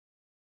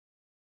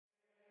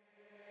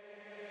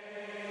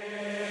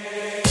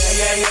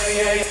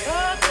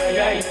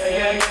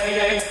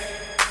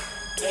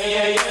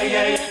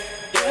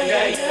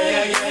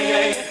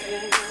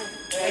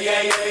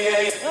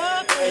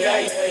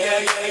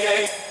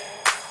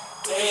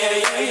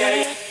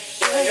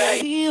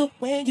Feel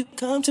when you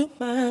come to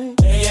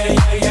mind.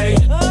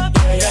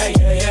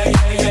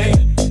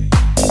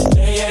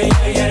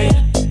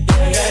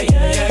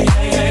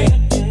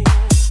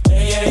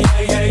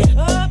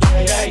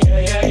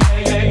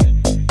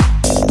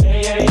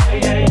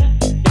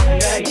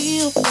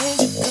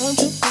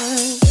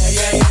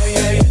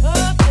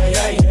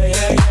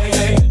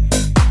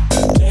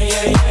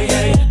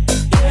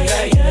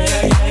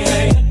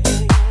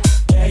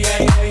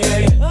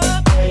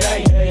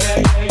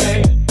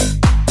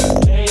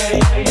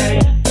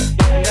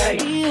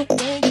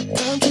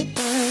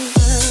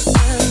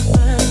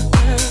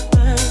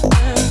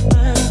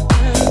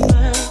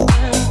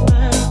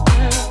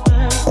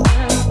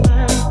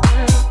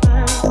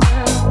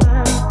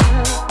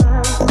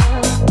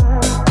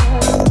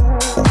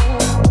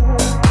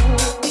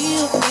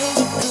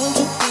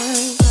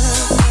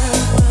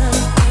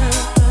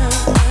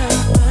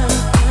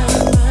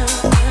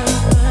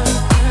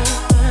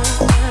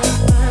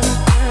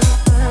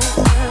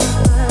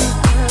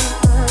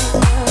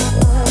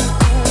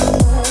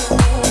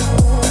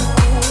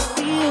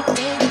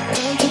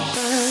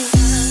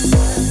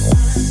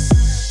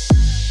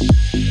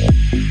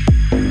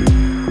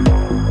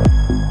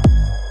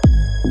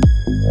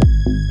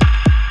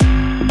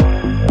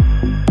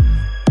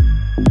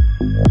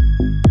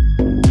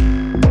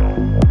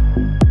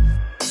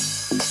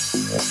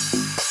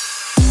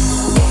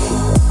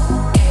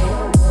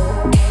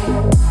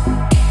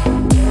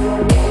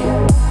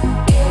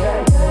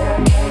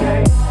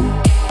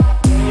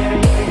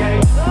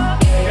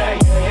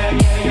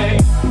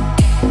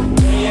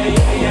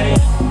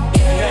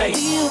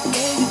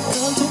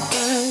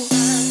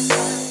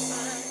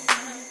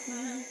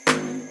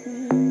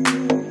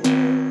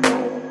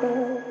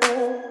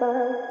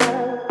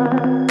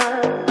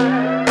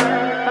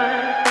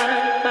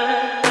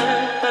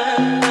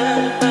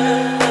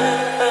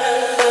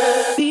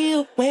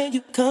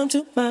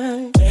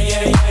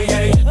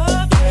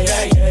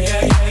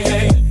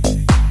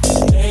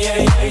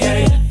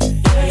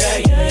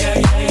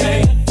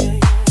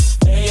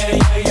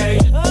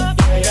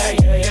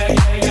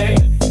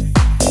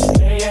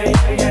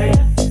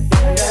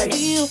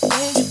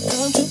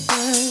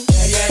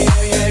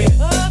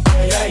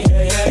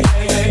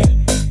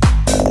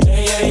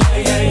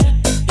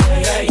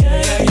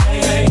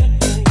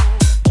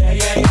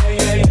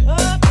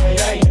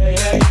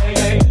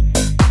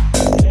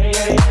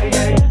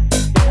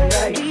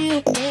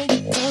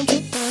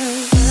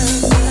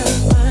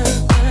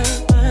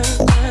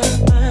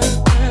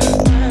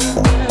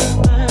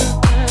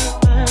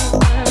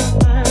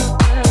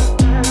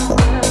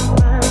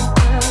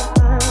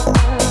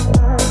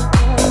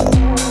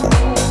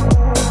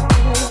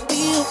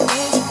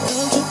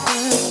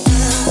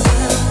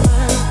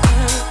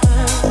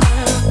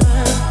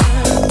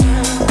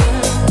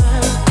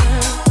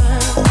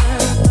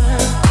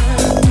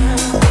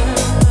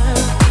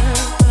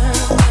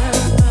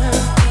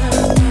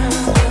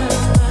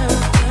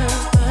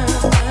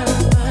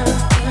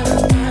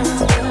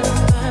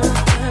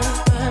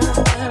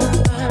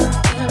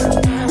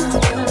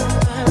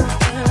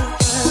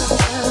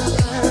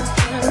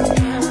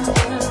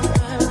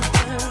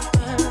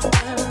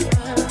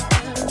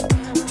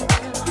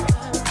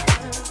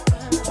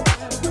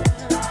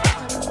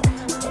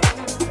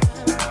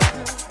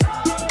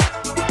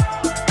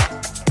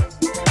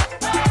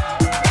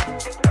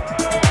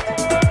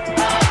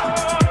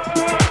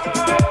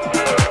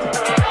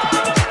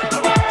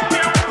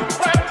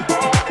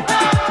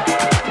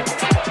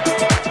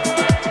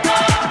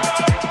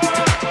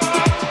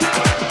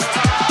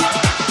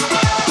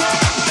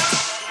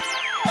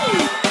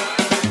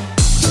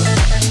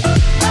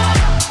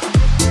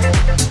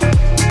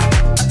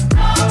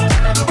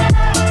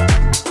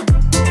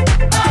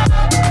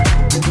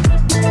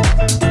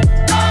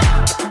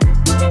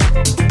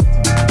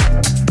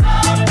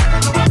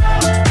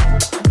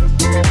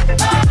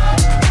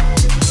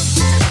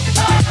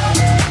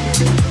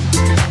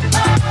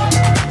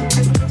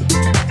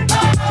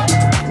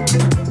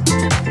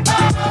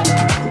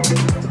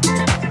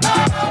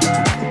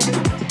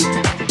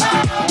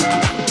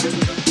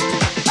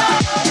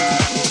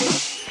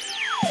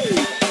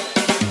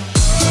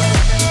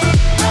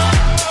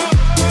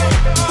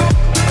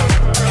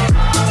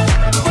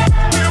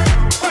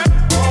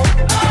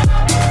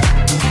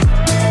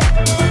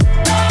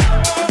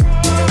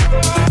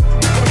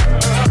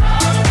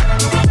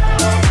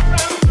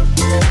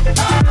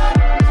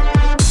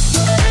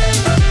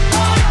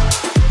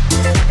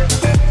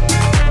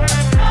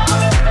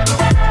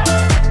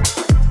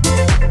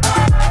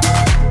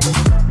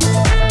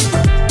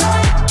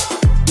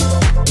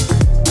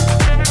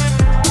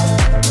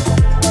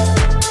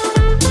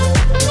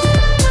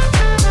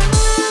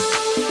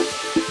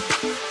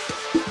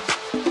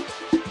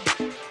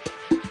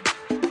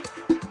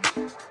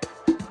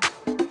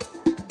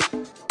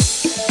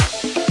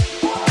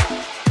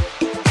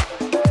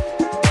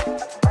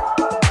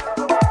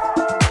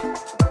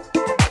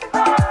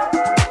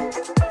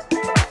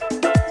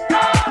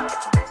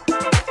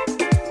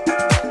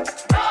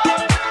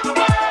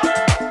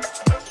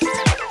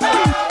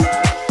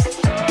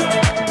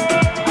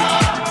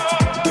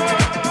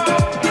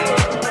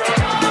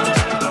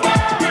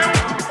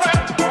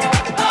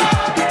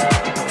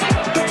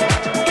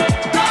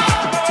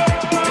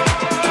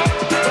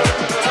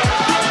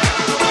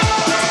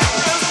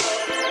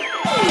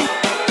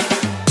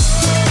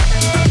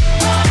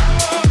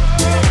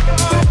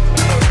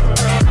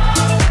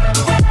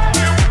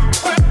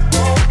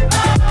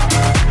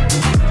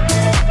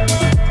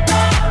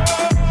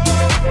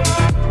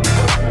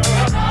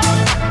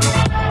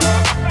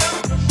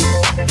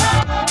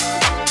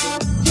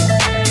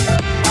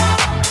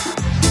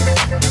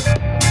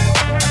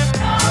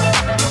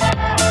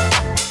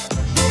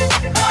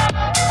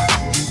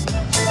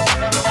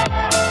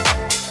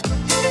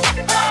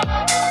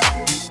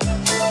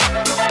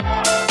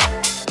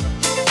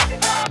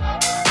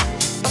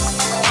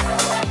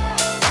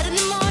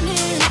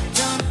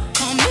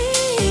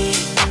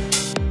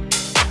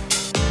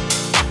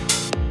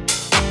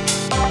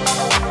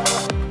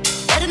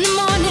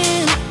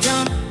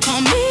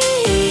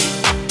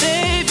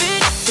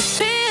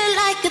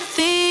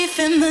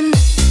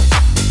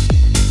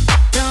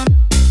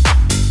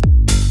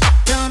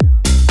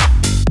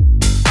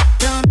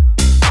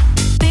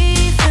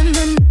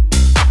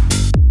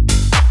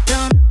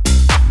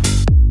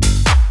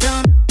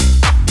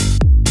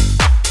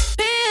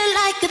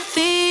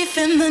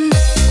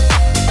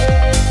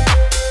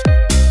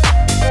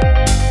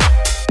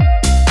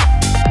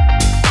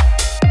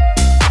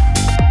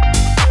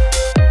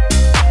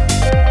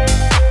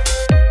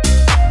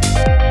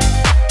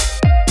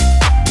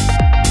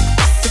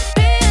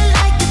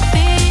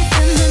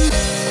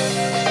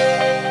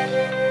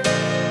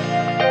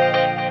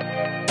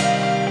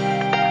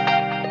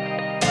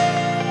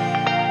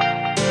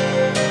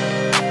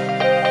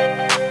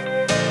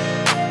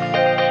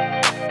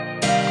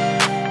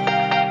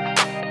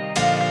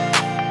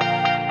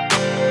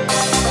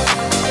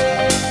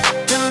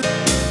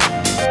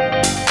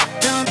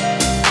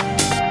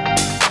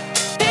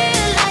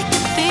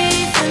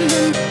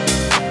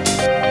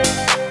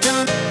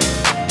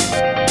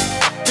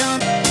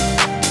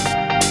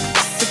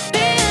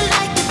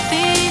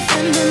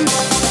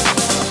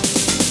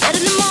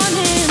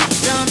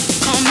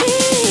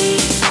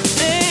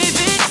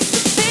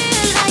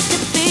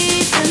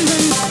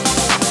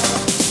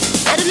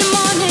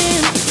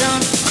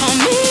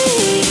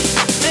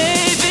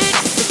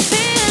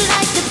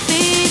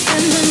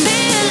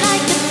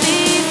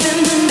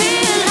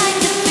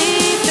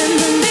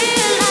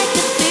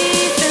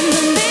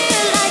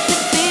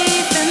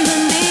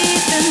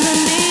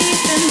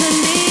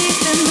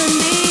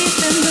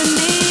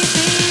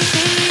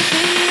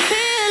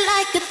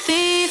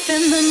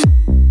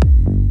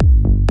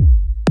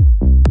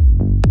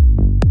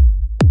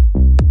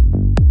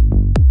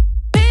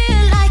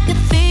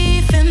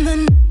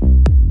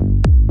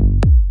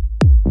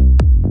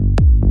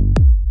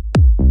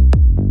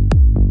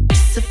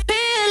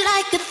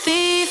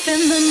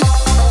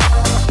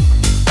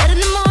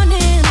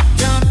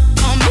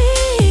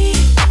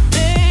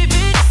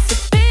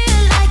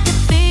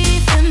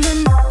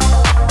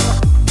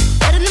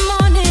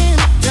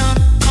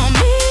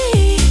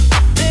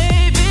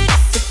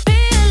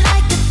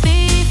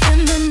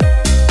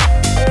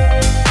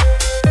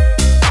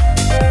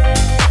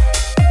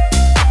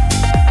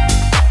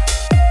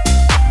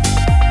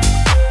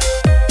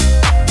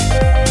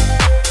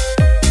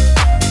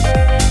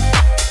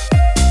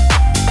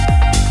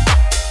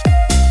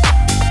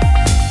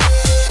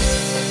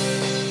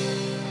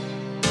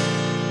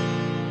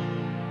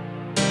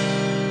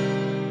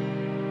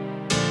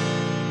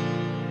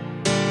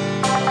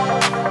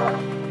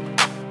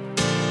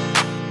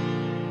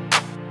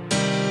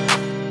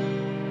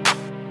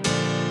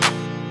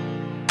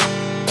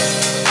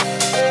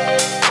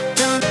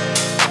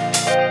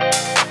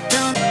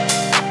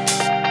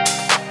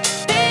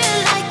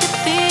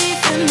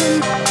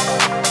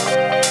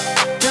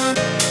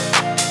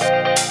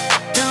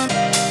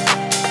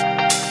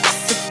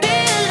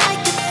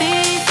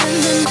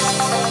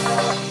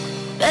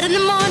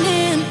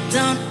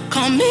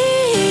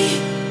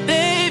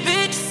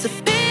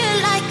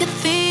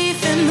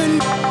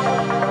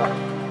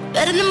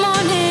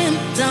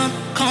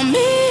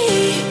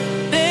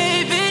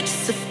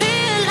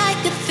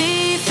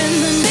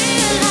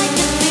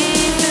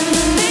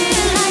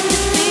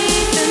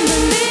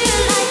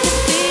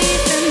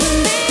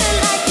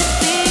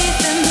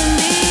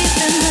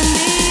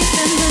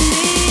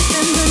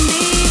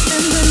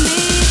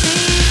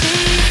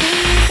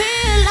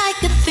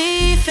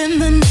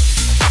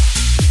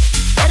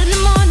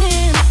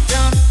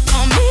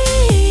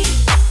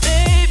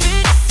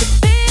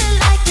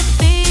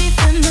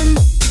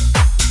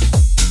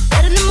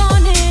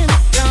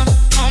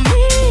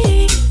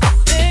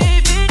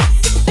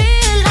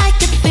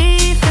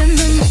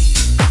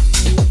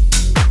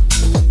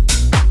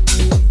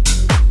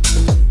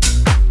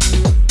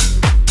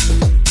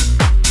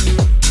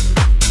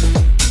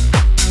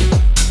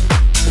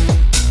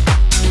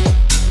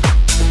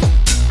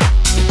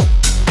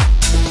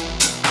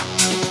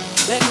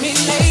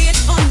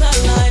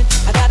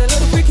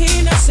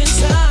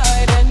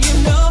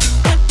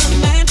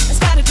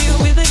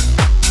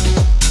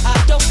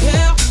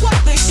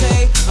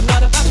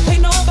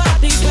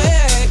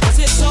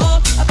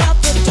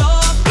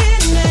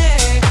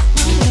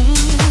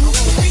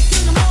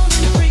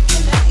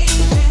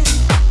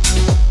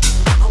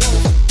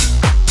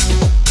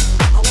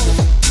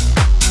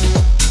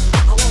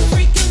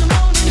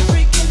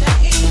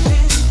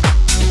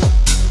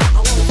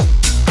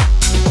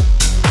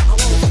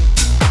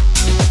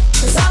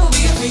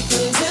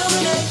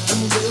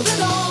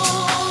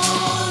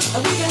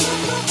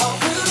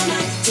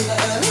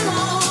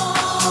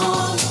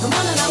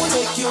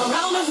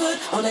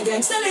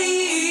 gangsta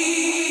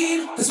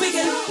lean. 'Cause we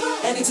can,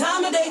 any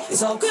time of day,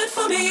 it's all good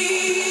for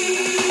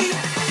me.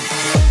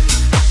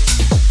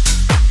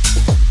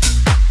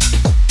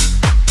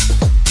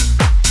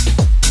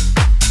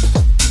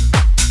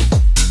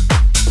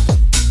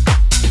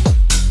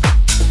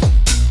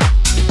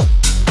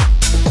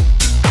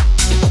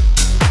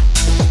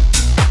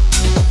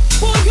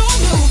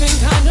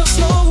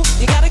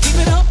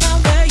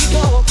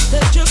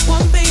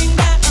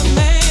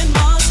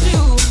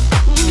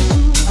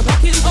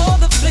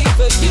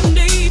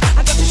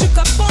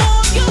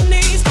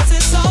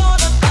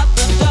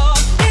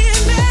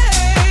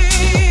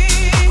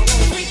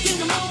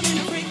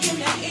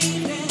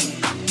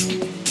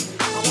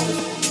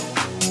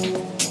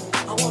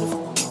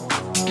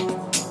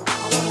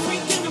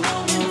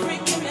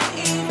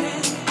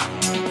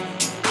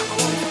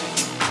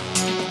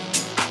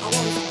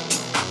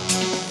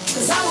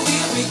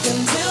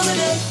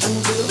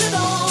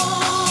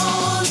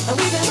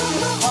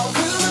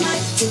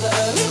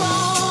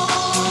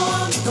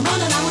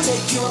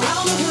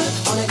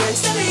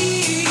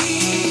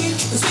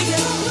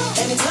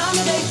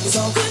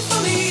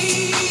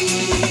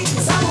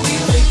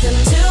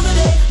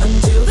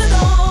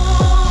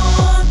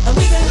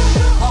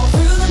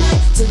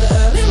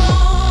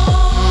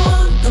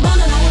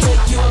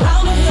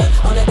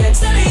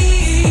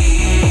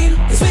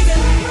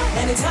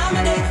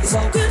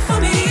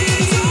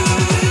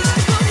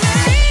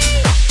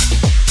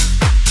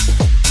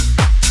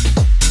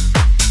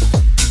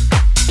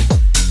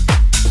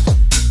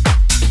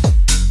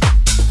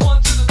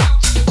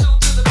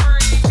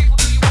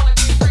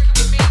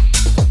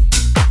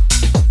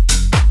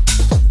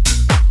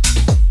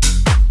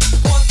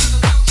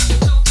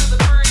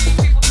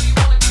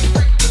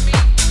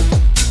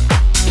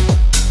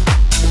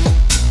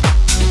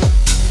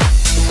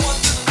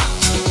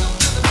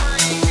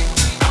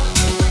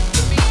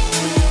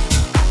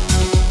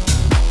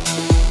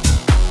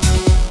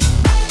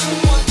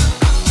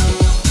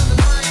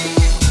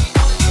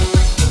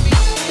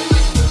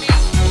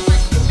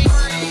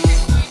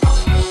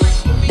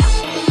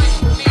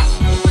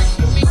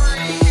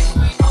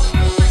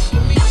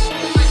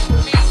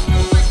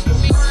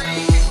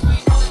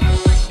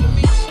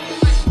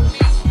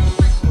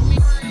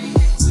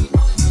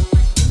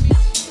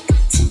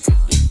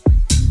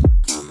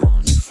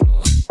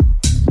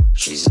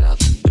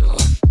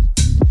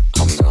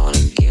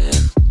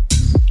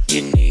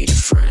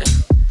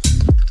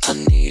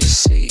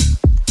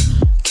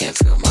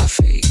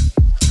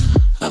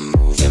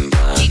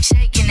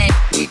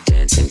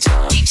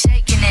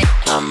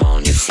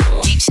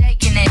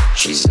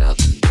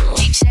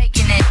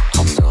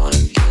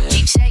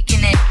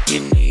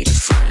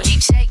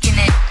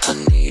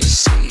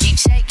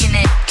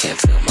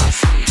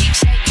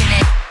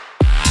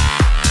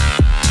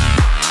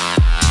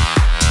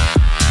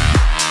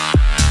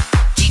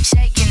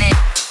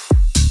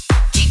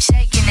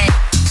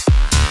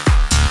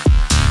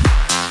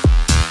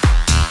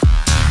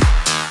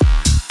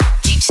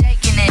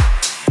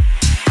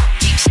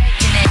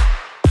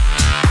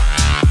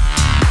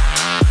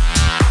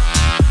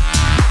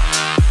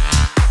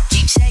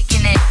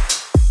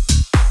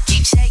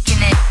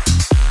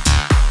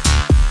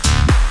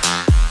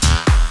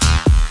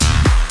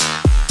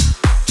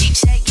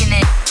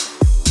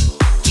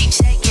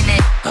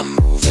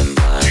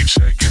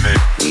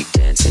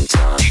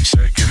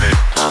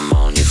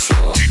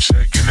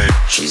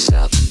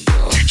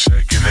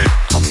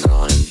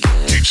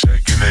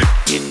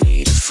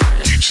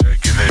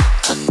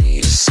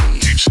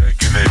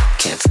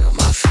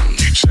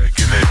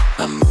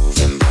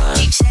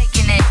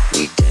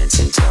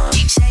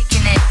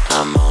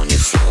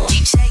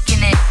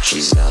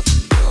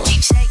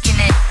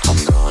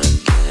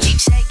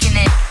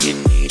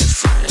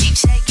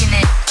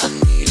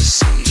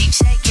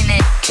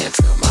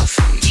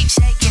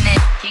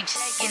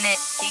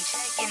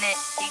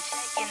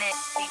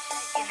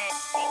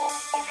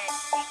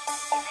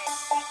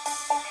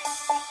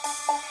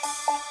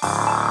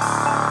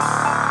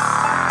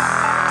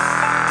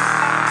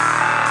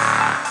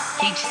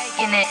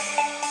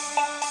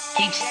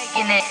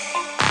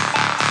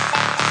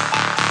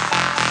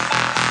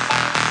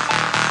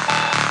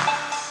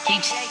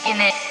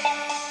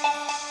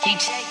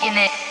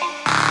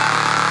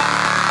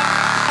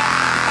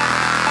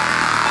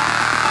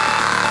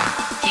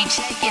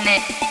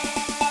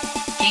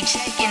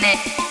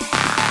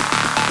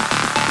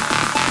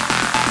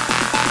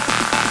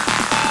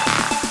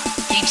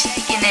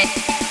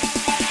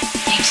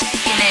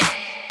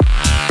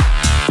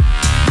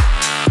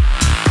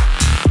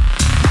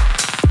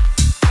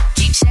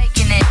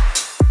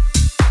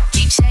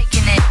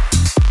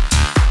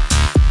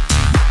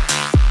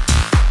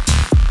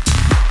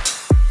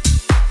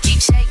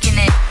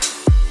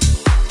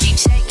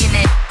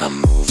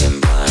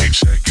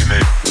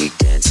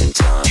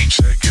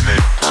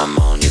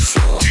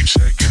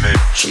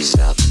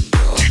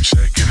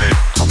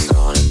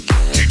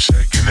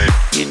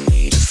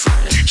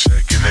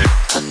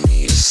 I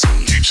need a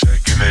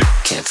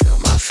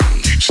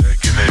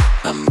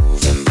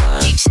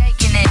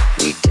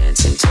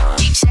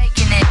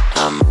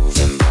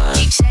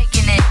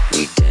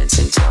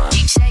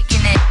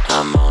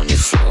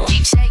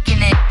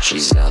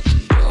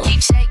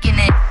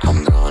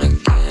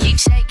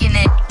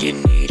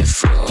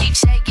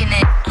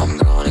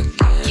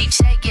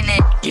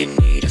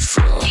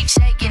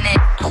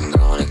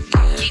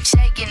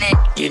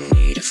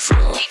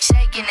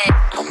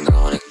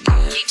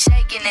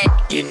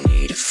You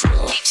need a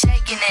floor. Keep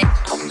shaking it.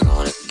 I'm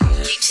gonna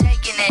again. Keep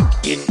shaking it.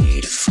 You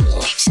need a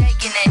floor. Keep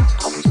shaking it.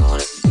 I'm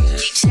gonna again.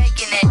 Keep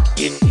shaking it.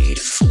 You need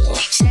a floor.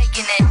 Keep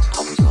shaking it.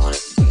 I'm gonna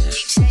again.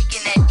 Keep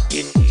shaking it.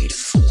 You need a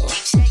floor.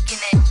 Keep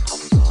shaking it.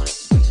 I'm gonna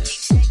again.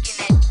 Keep shaking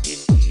it. You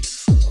need a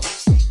floor. Keep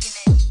shaking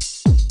it.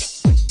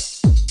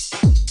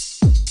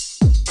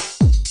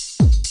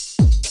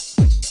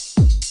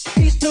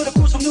 Peace to the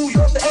crews from New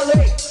York to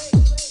LA.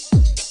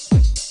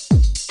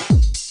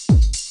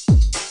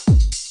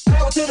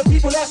 Power to the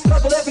people that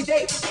struggle every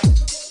day.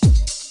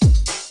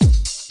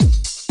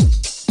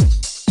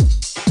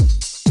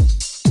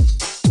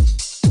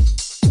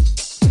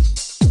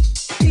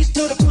 Peace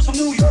to the crews from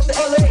New York to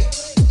LA.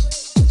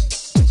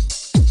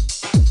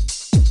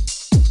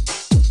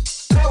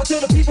 Power to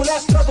the people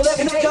that struggle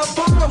every day. Got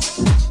bombs.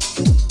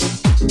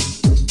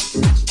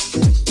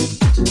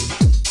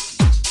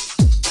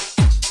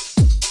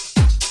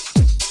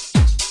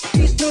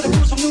 Peace to the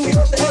crews from New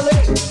York to LA.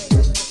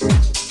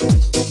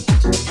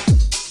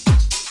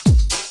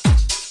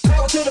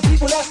 Power to the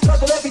people that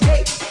struggle every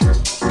day.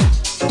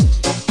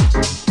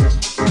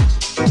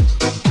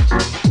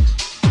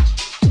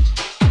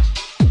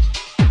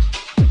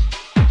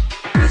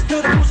 Peace to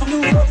the crews from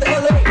New York to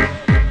LA.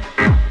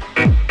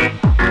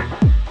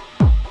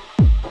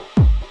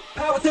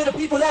 Power to the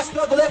people that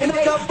struggle every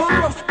day. Got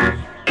bombs.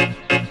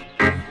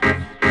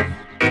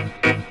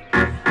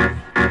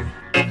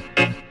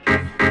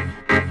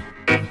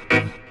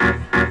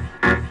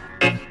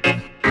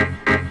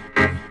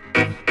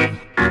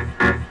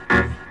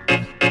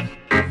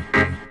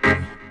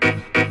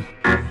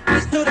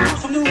 Peace to the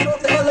crews from New York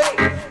to LA.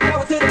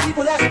 Power to the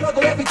people that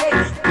struggle every day.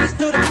 Peace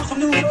to the crews from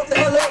New York to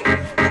LA.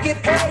 I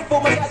get paid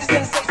for my guys'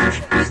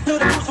 sensation. Peace to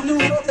the crews from New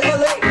York to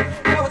LA.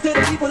 Power to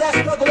the people that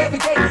struggle every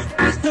day.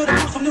 Peace to the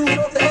crews from New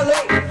York to LA.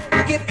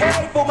 I get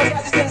paid for my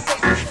guys'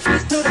 sensation.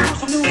 Peace to the crews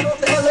from New York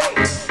to LA.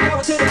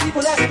 Power to the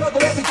people that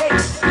struggle every day.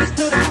 Peace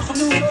to the crews from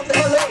New York to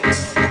LA.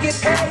 I get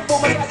paid for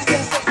my guys'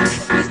 sensation.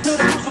 Peace to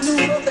the crews from New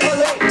York to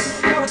LA.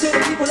 Power to the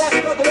people that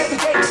struggle every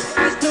day.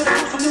 Peace to the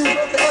crews from New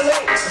York to LA.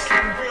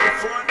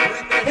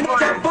 And I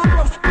got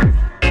bombs.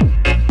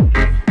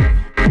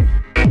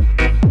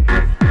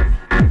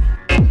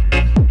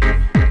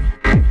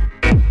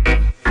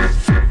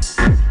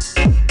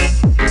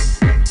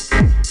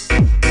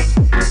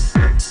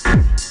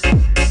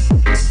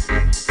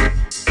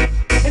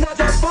 And I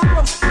got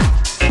bombs.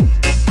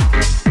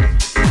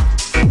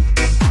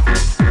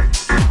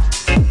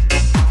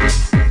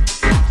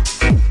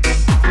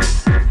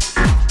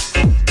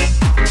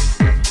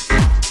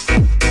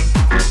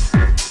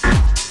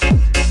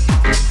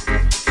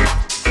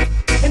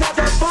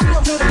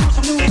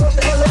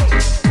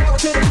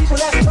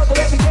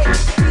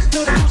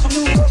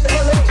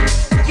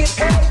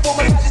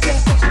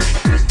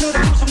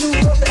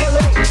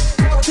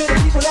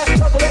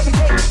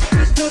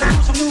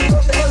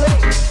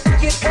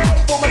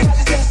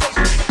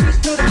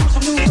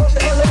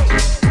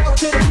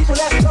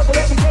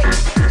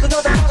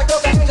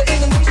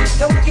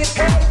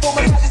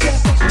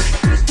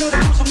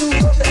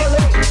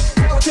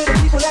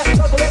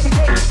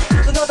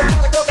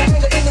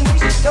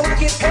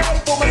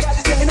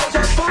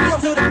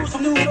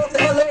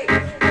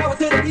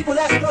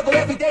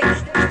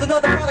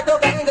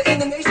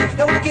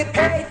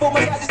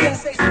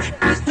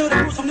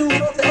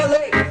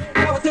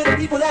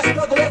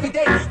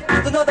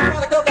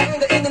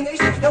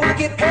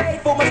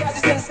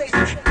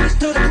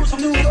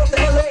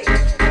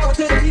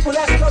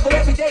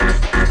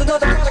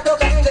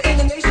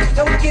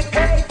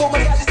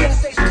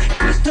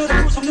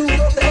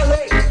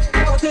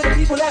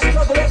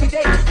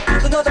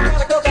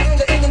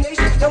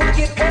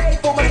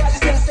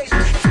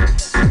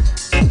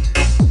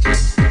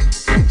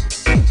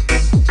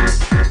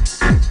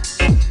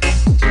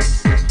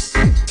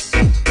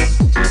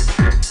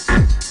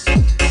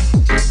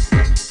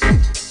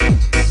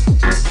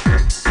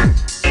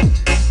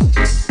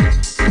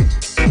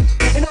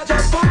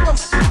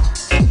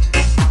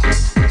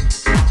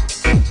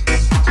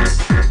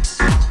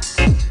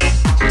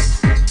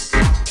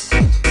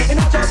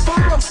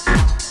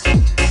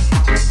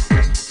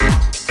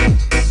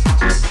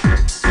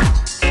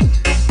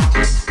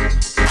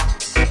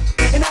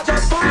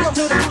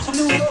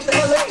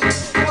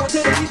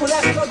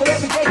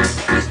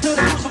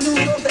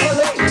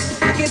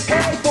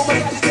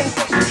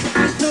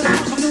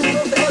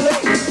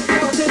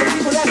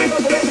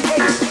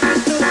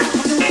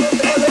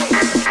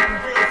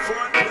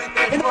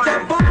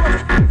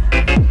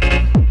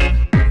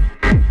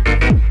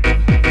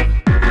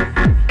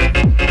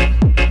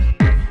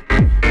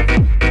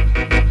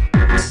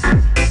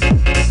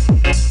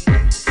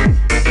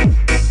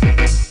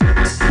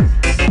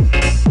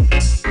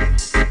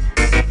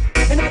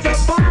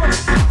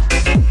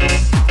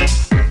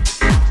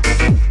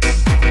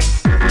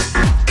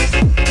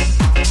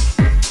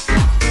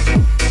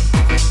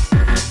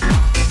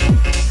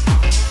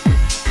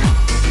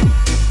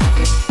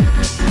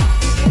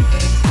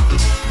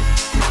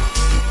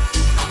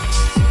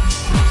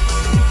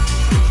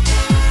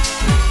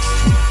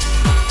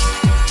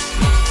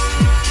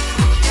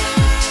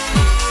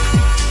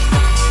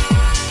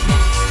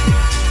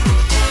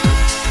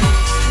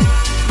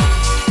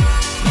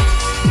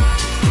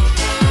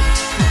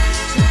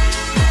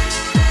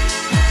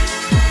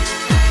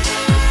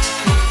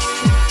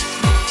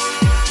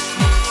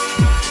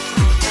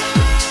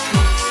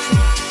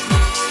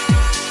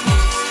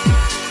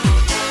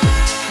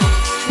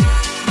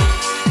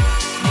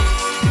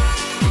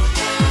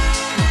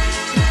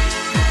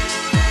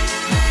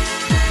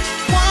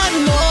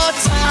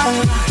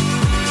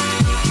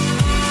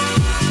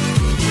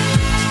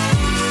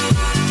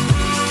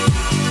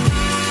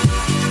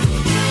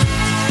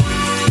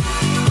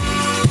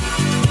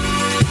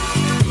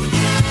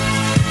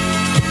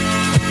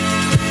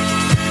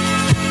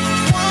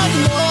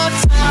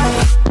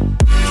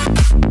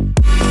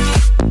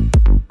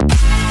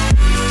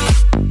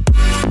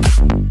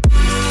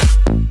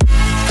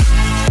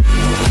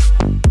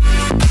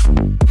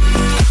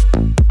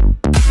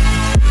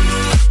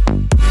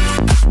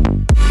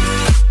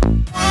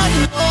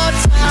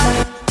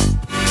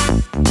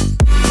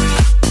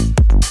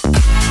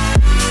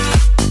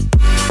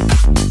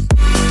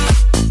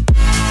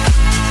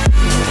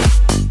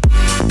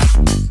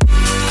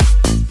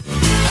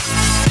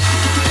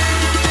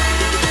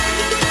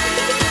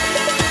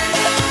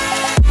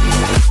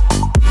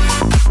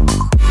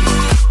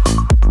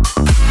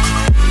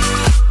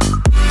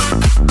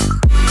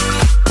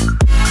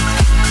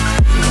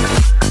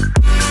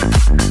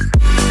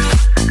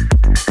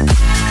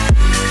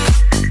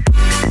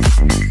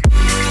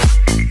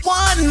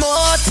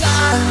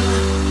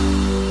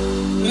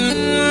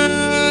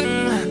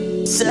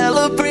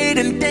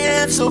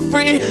 dance so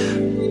free.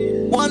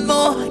 One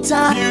more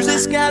time,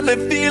 music's got me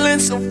feeling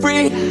so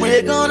free.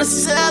 We're gonna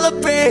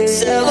celebrate,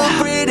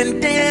 celebrate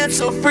and dance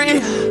so free.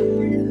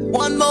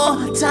 One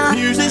more time,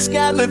 music's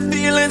got me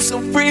feeling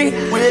so free.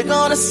 We're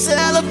gonna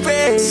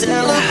celebrate,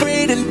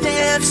 celebrate and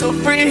dance so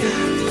free.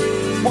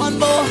 One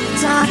more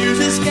time,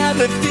 music's got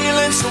me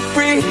feeling so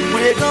free.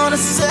 We're gonna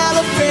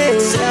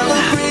celebrate,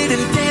 celebrate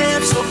and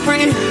dance so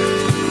free.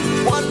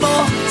 One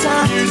more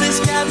time, music's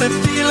got me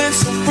feeling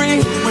so free.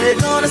 We're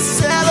gonna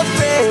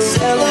celebrate,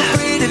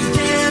 celebrate and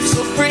dance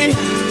so free.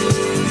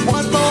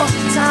 One more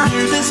time,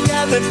 music's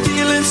got me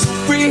feeling so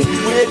free.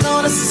 We're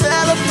gonna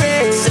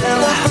celebrate,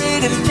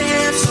 celebrate and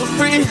dance so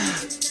free.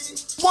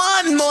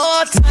 One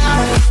more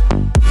time.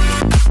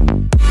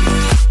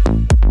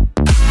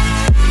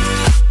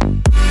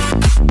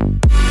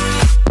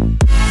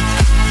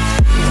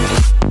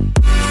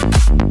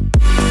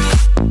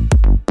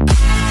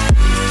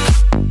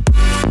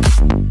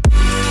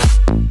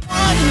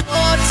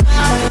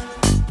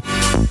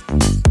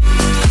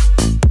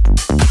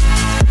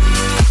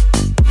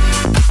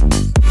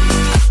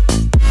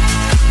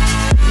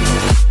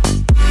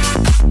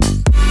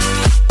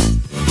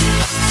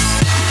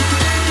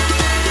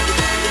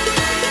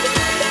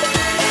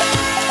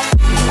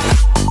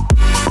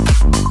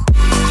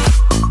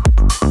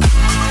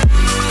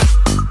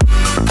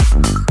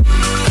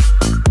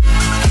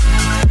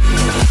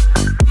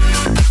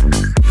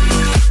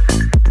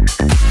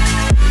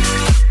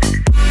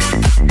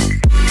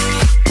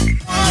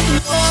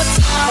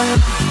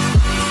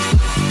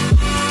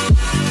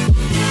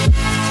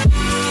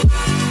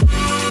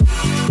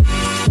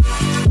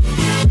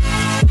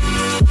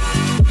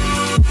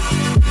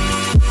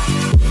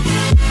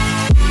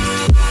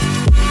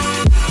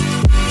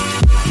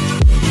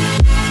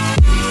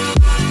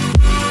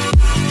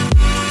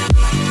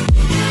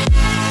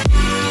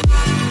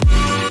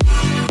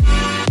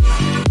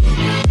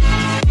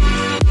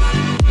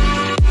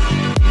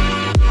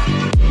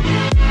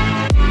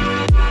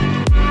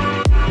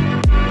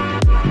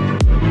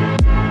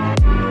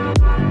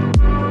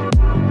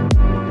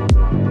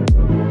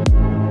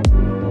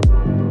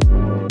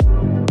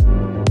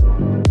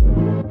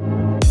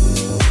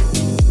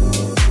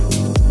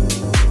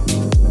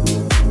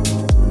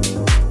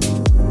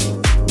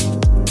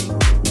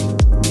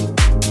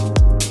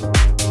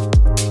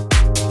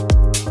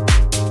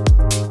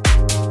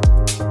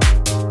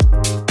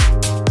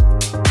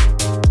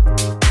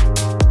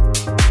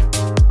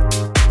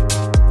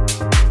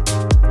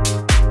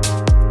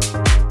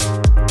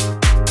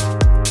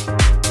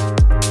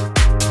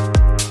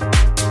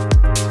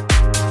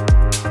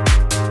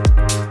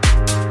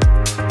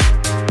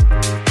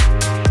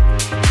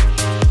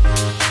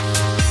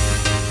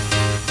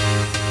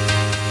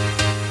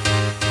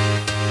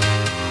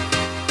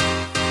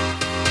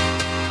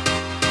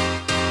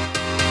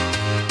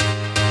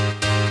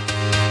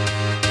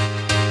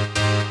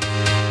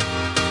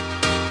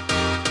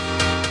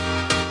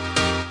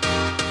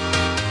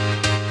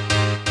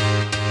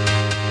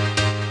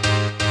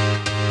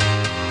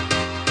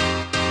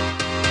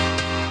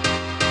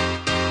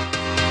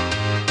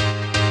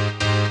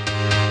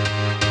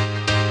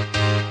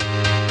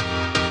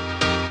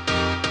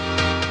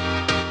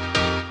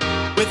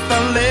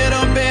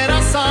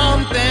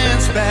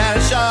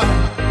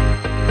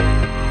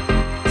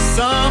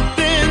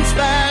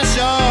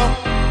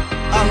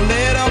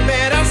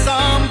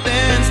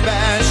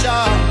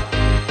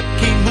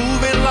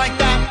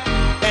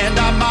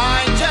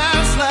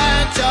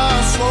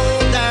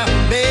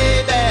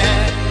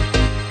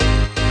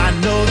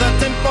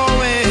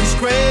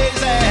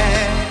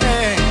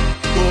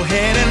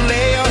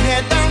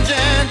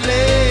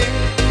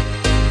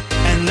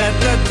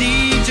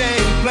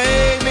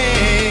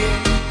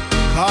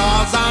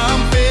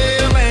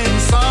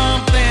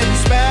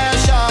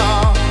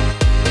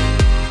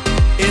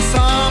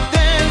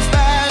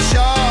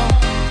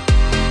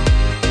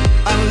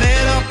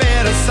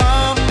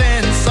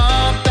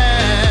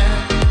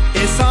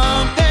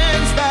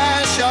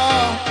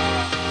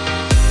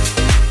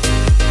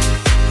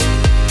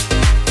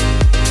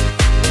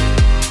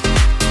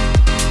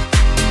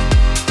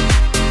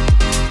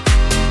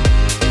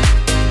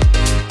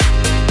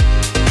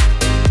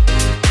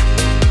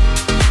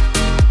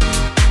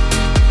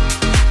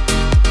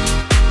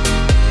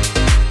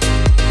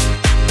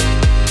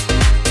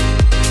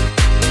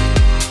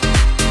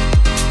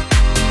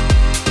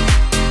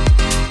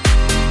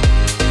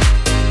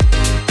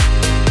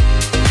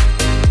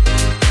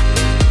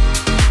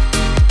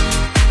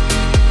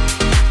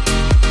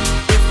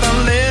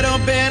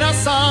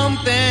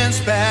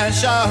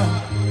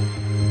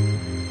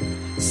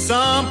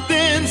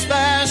 Something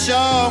special,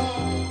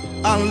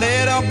 a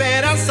little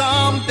bit of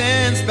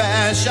something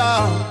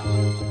special.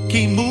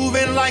 Keep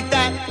moving like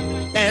that,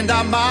 and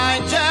I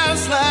might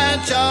just let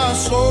you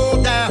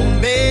slow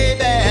down,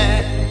 baby.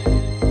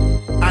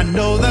 I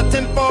know the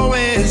tempo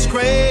is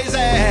crazy.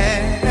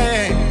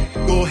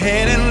 Go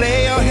ahead and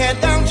lay your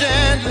head down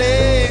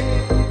gently,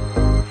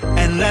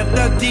 and let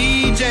the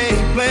DJ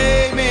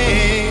play me,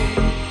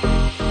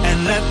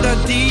 and let the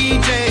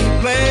DJ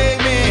play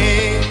me.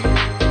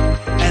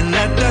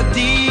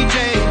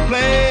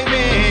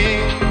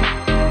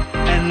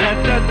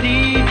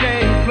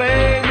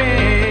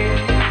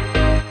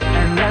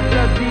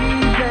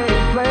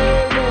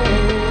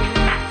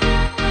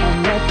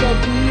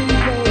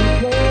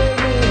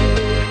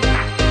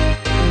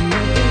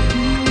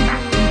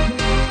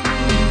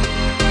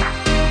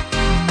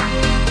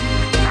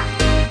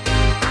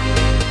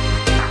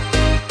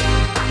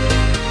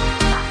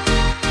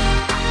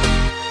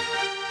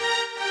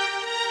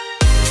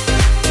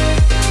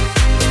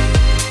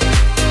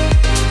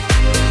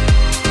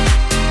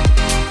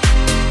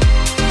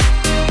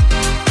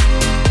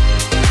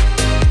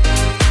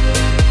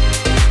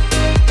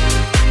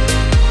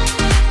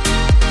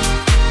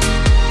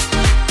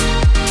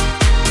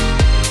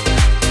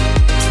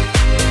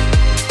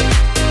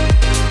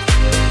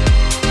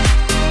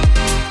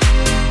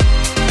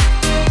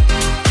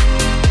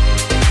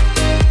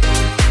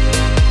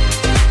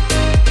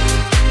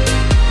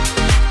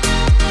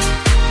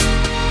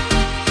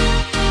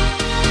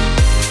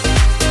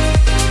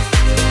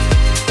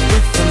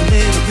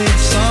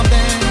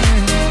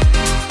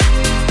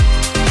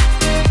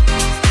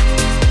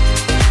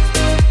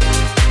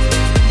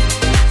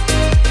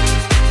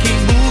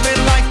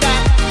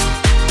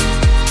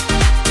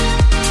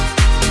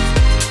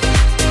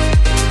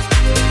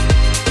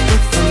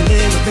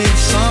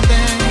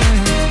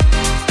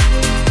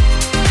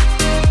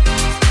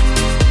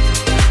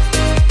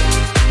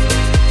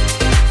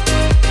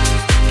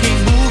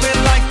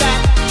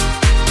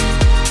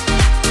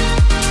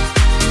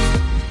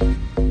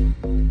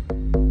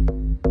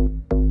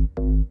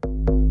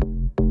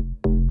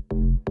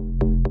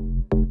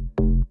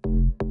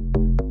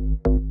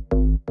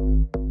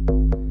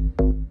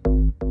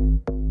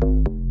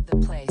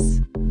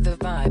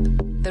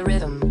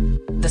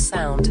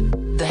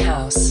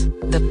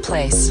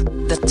 place,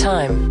 the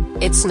time,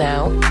 it's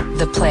now,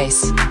 the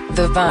place,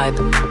 the vibe,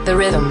 the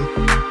rhythm,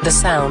 the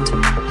sound,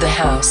 the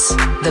house,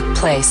 the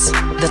place,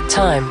 the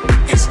time.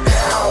 It's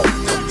now,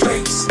 the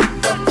place,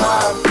 the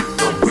vibe,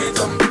 the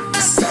rhythm,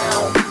 the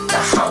sound,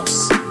 the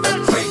house,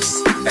 the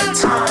place, the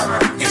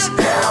time. It's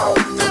now,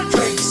 the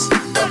place,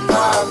 the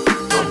vibe,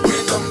 the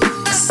rhythm,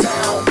 the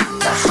sound,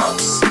 the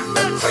house,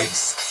 the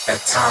place, the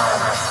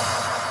time.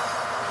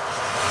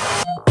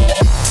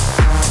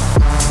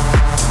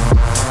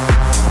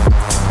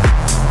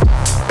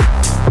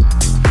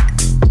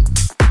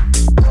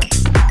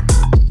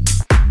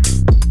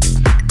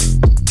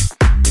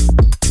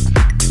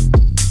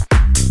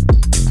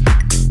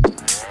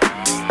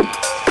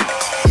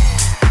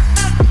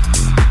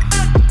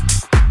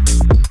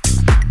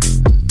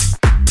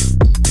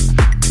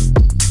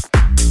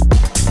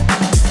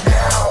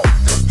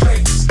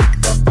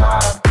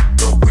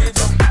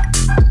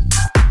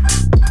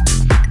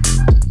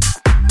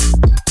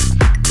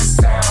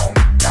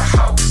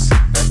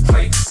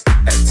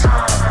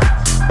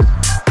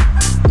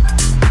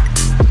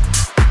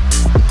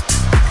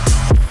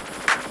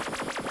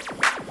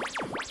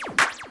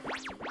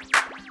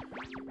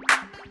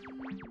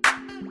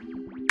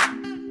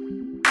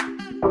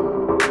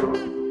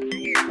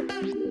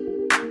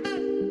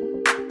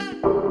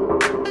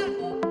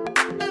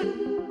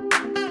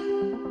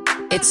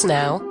 It's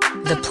now,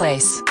 the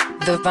place,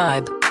 the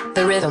vibe,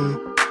 the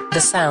rhythm, the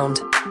sound,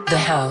 the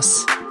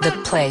house, the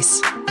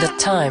place, the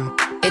time.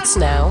 It's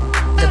now,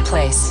 the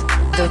place,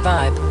 the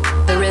vibe,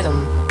 the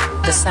rhythm,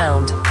 the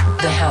sound,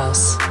 the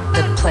house,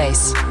 the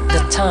place,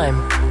 the time.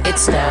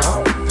 It's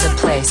now, the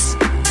place,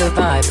 the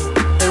vibe,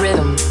 the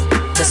rhythm,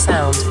 the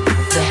sound,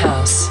 the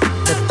house,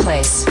 the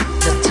place,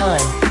 the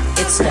time.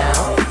 It's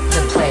now,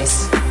 the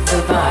place,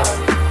 the vibe,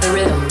 the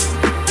rhythm,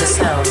 the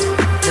sound,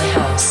 the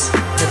house,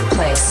 the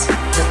place,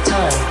 the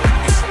time.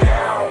 It's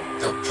now,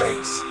 the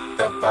place,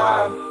 the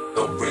vibe,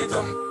 the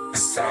rhythm, the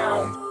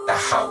sound, the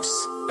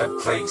house, the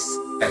place,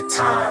 the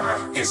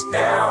time. It's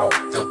now,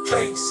 the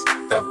place,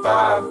 the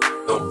vibe,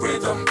 the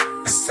rhythm,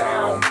 the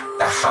sound,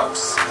 the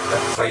house, the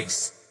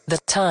place, the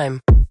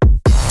time.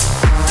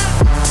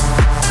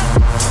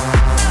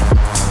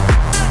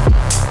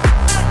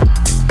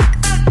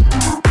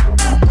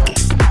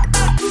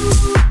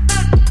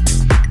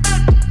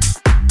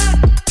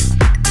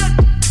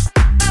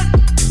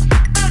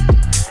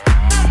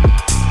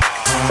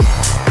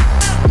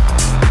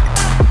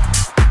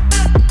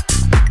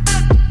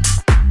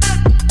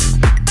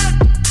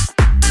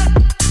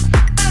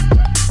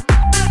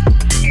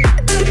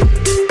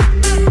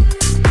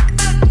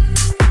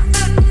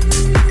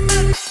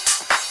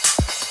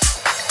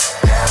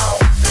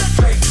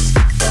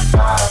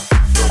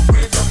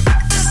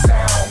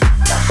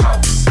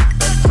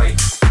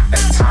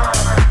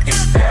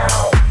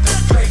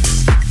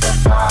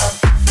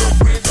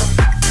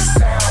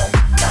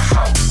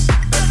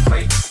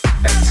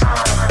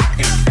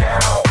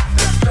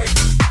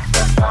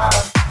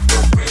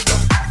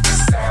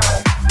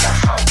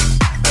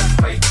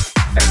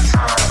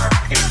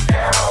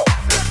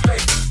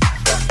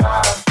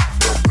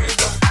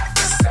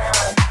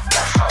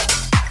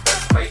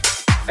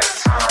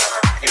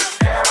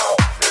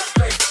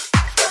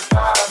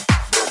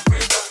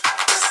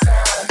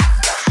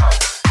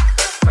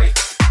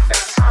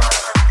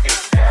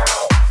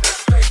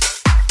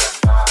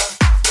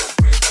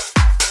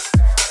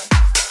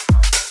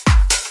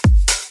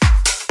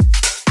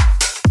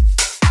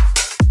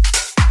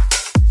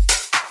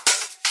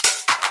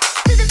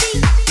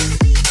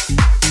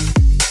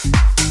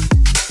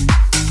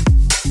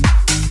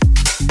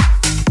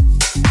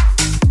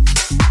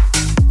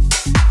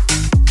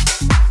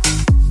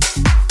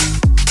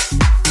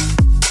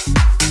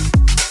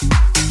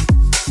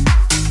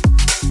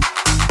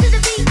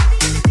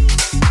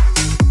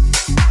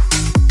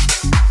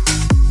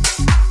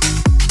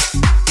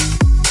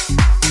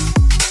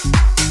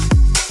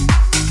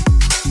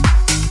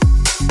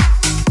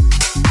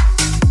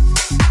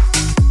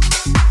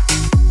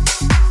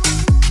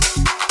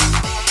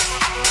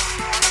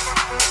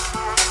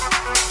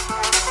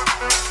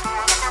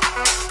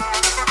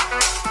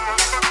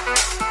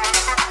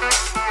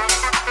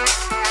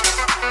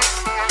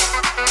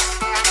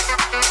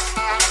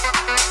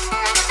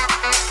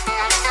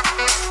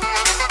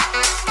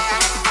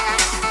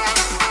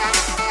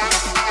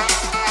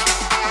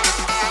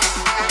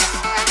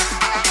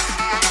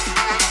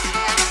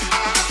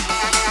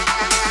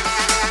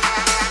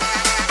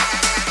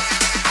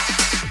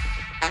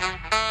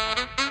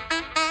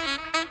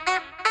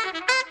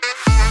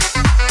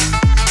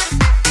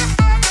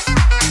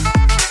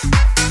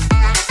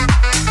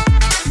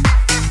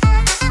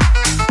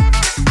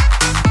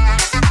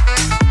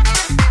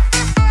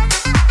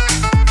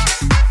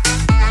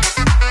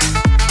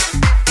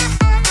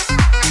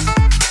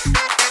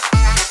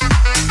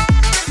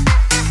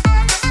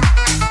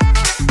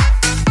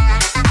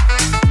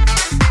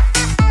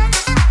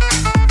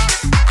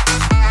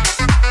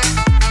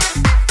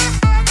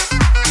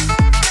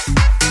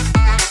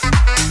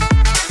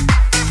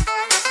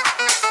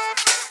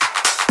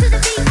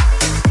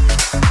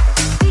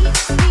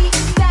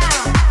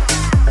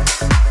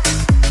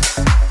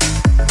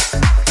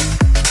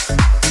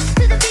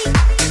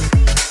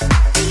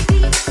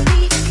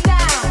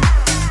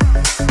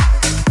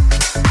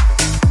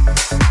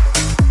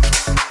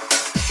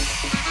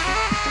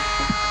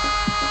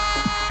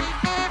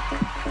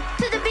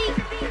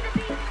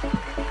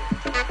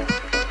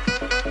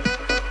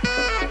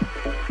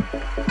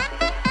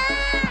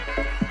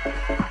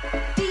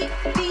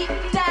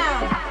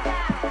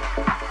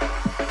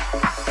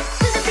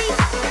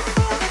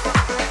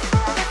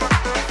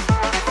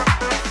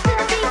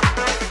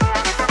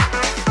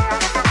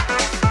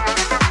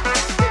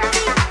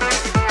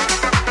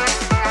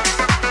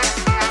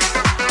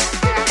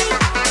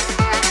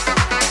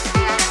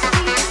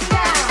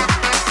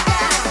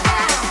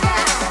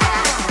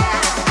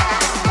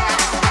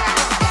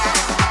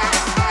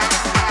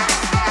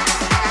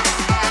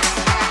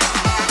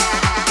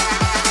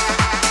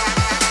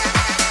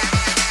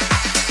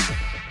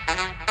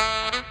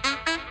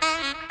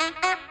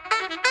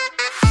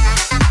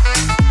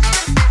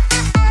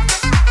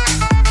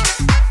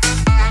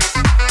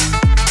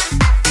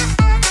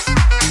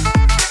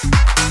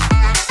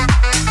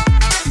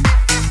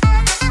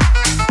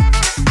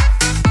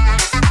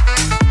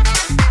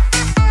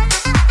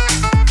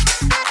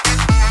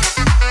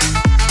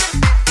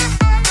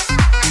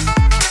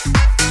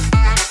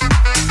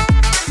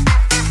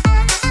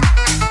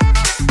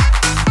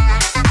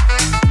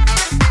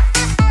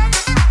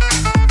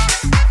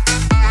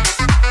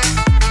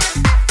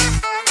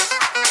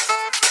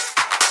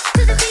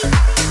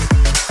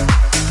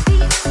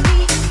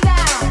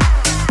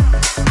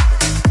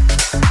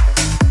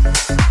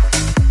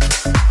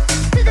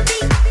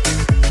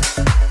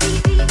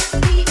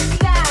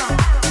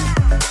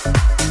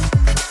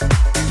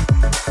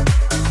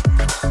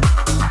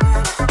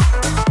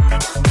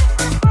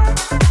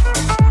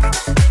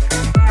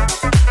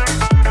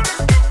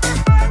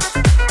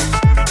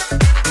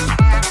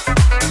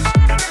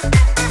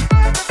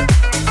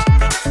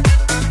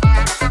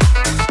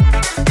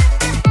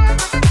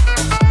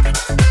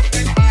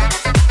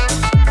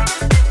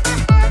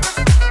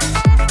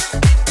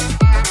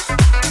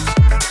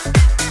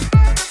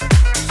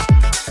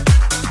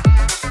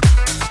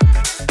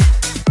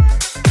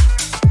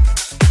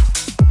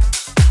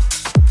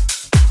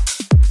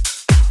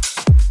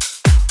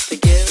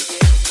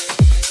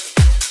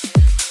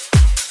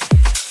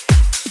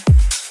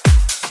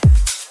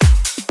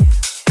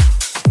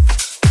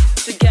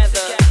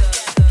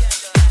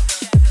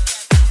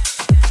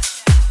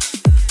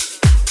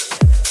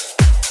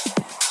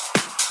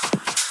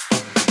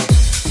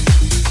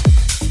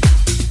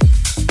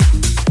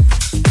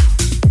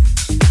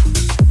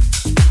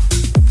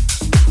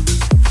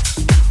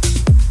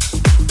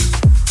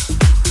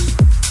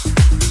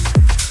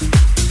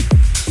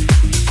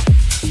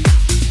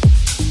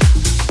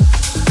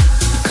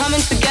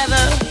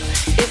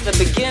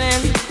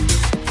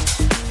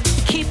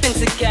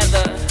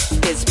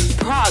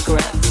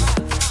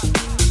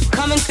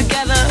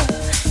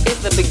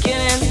 the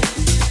beginning.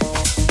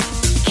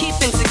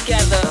 Keeping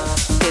together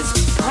is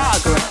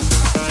progress.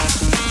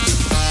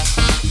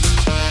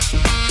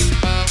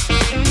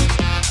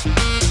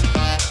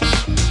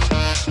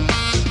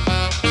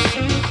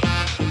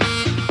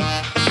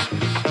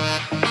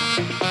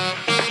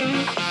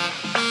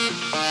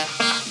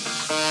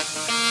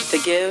 To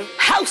give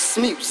house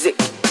music.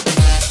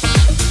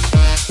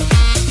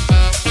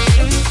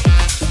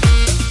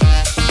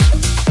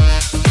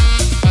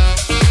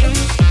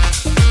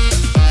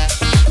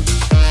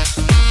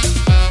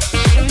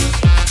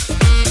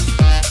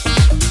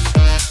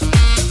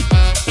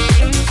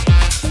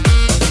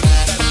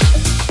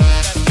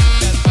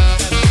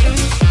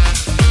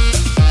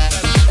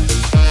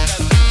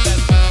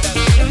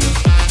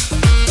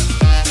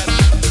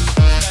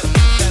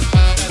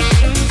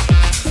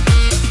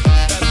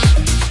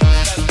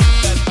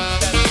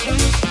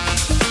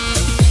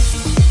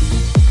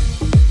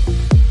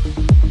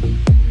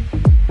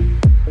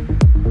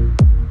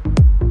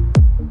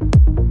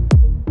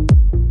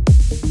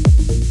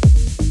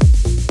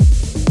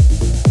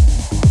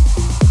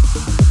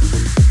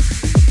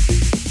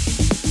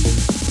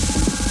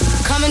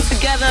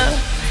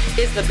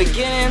 Is the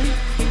beginning.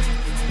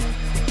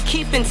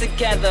 Keeping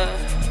together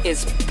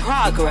is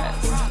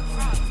progress.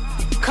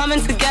 Coming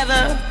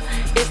together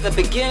is the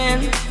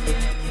beginning.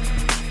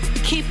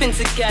 Keeping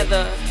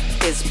together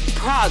is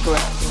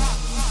progress.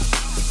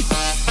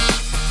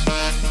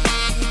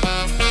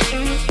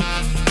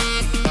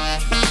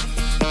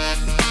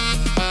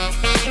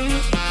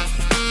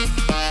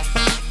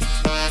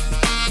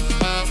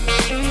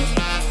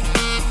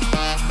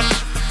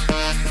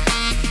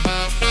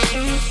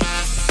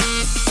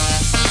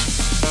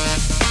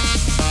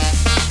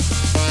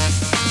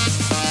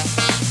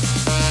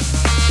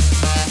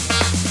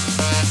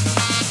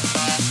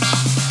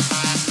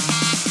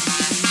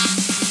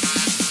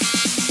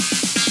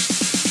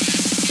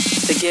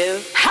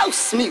 Give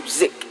house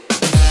music.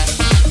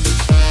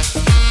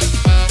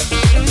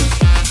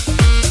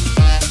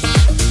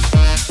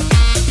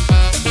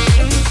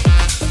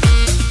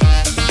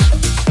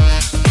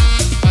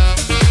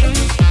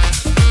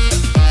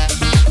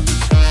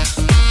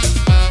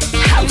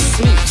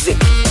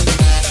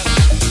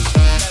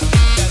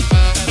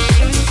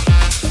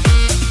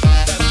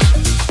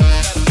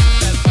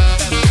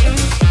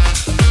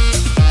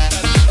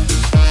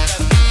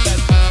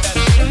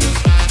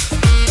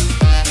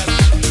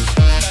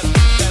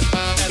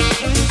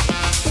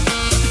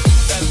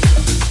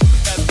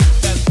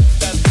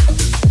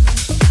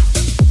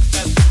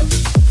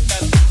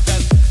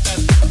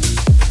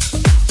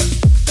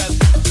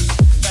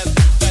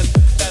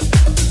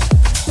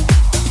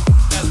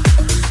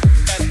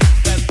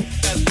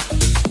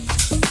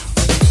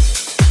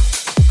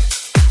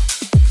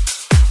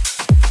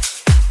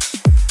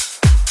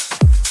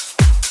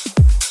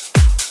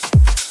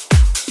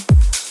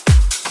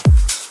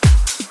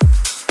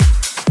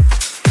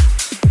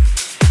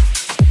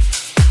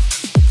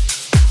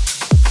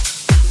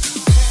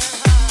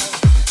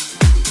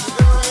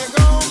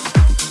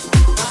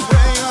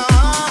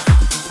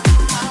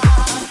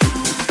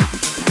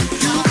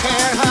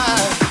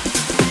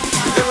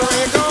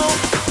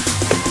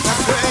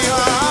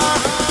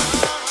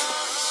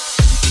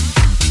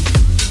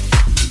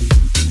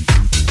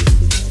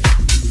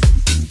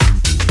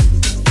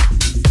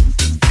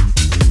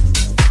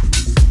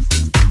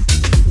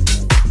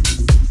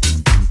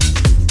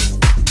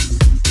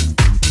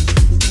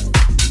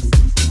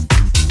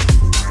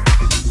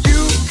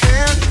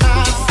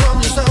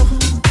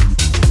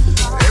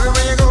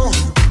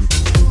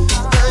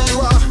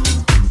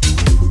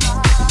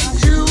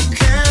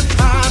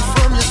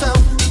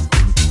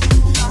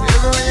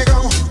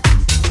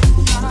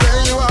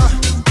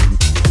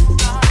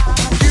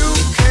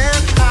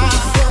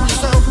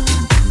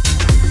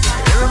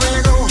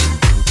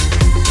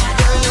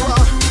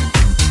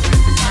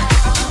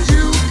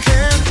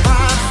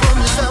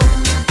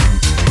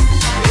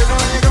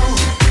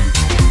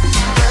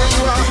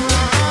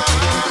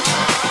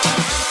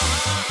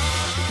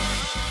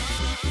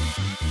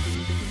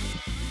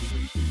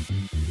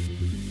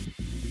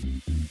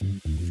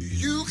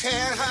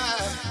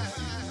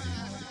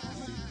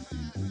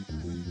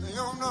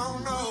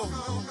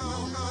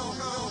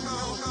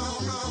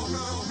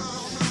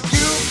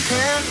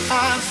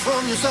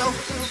 From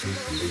yourself.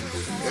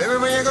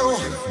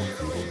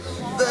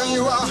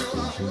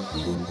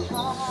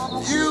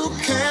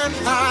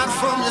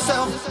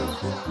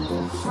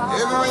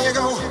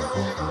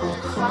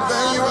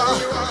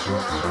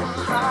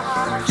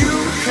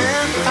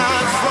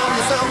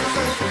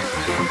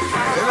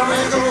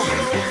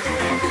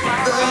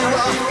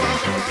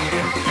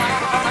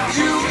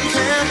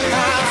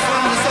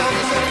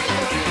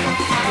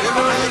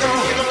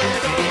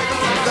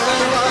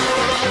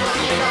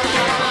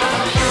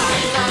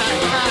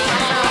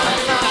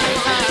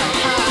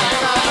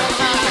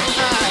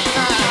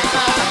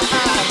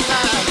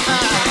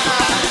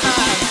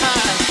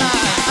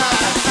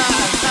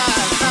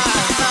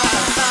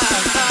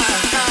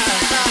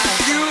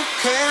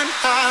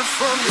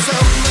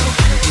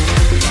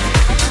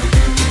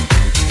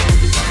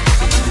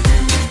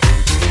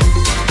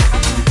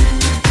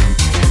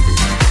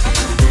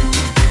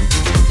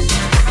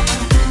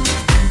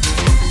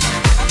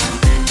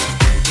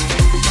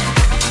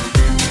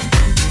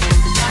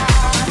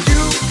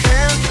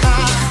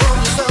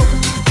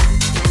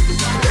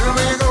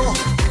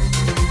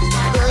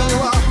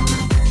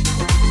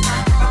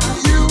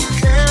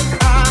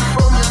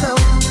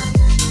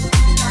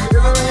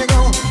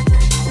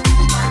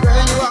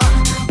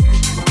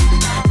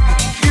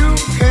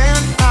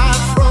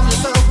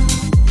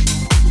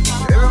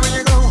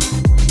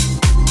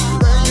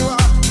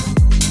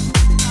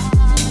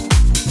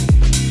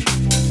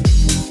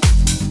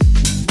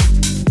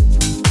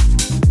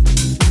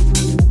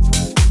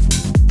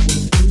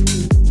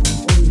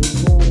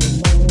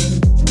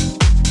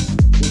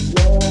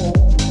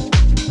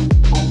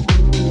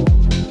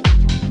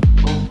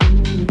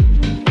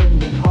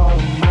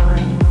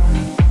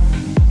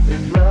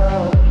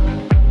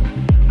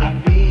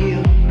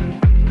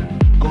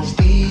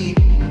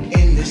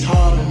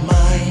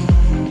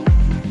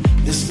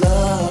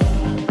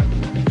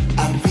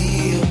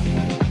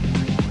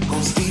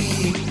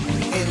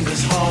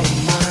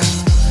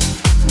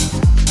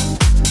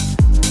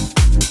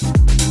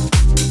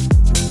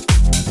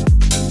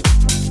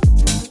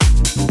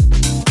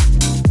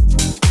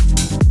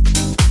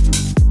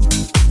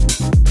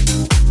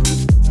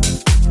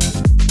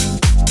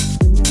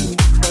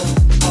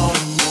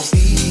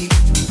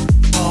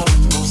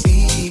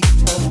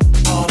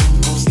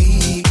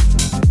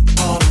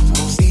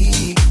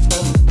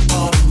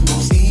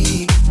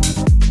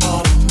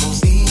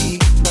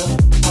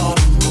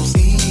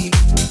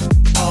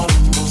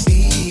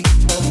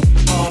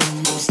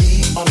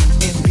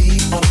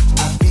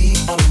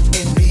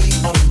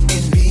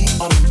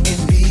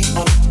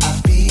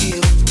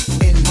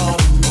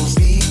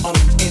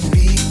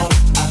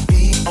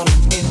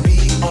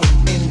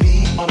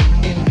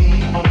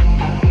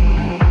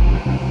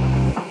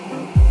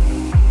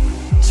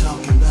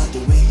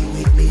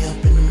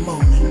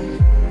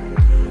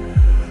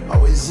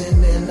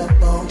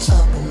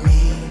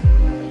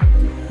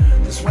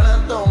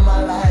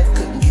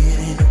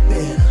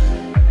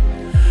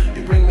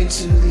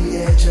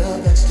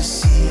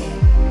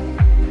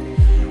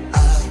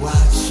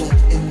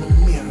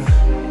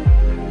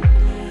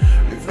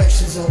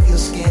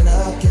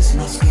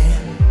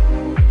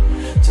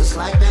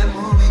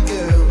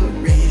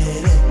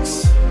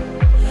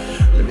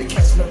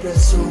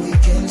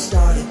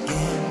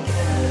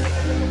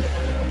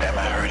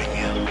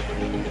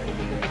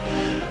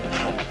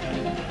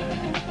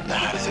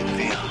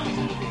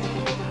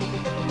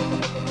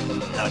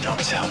 don't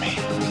tell me.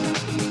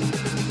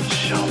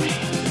 Show me.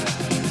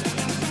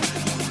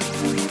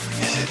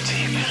 Is it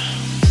deep?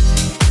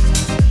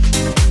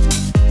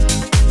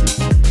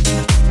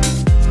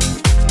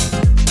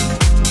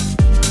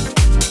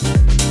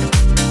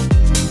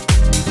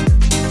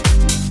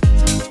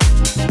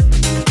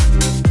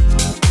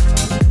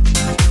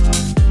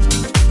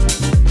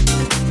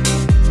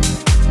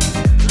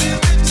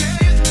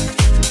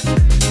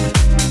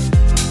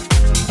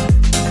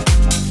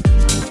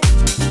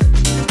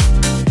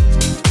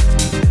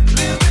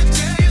 Let me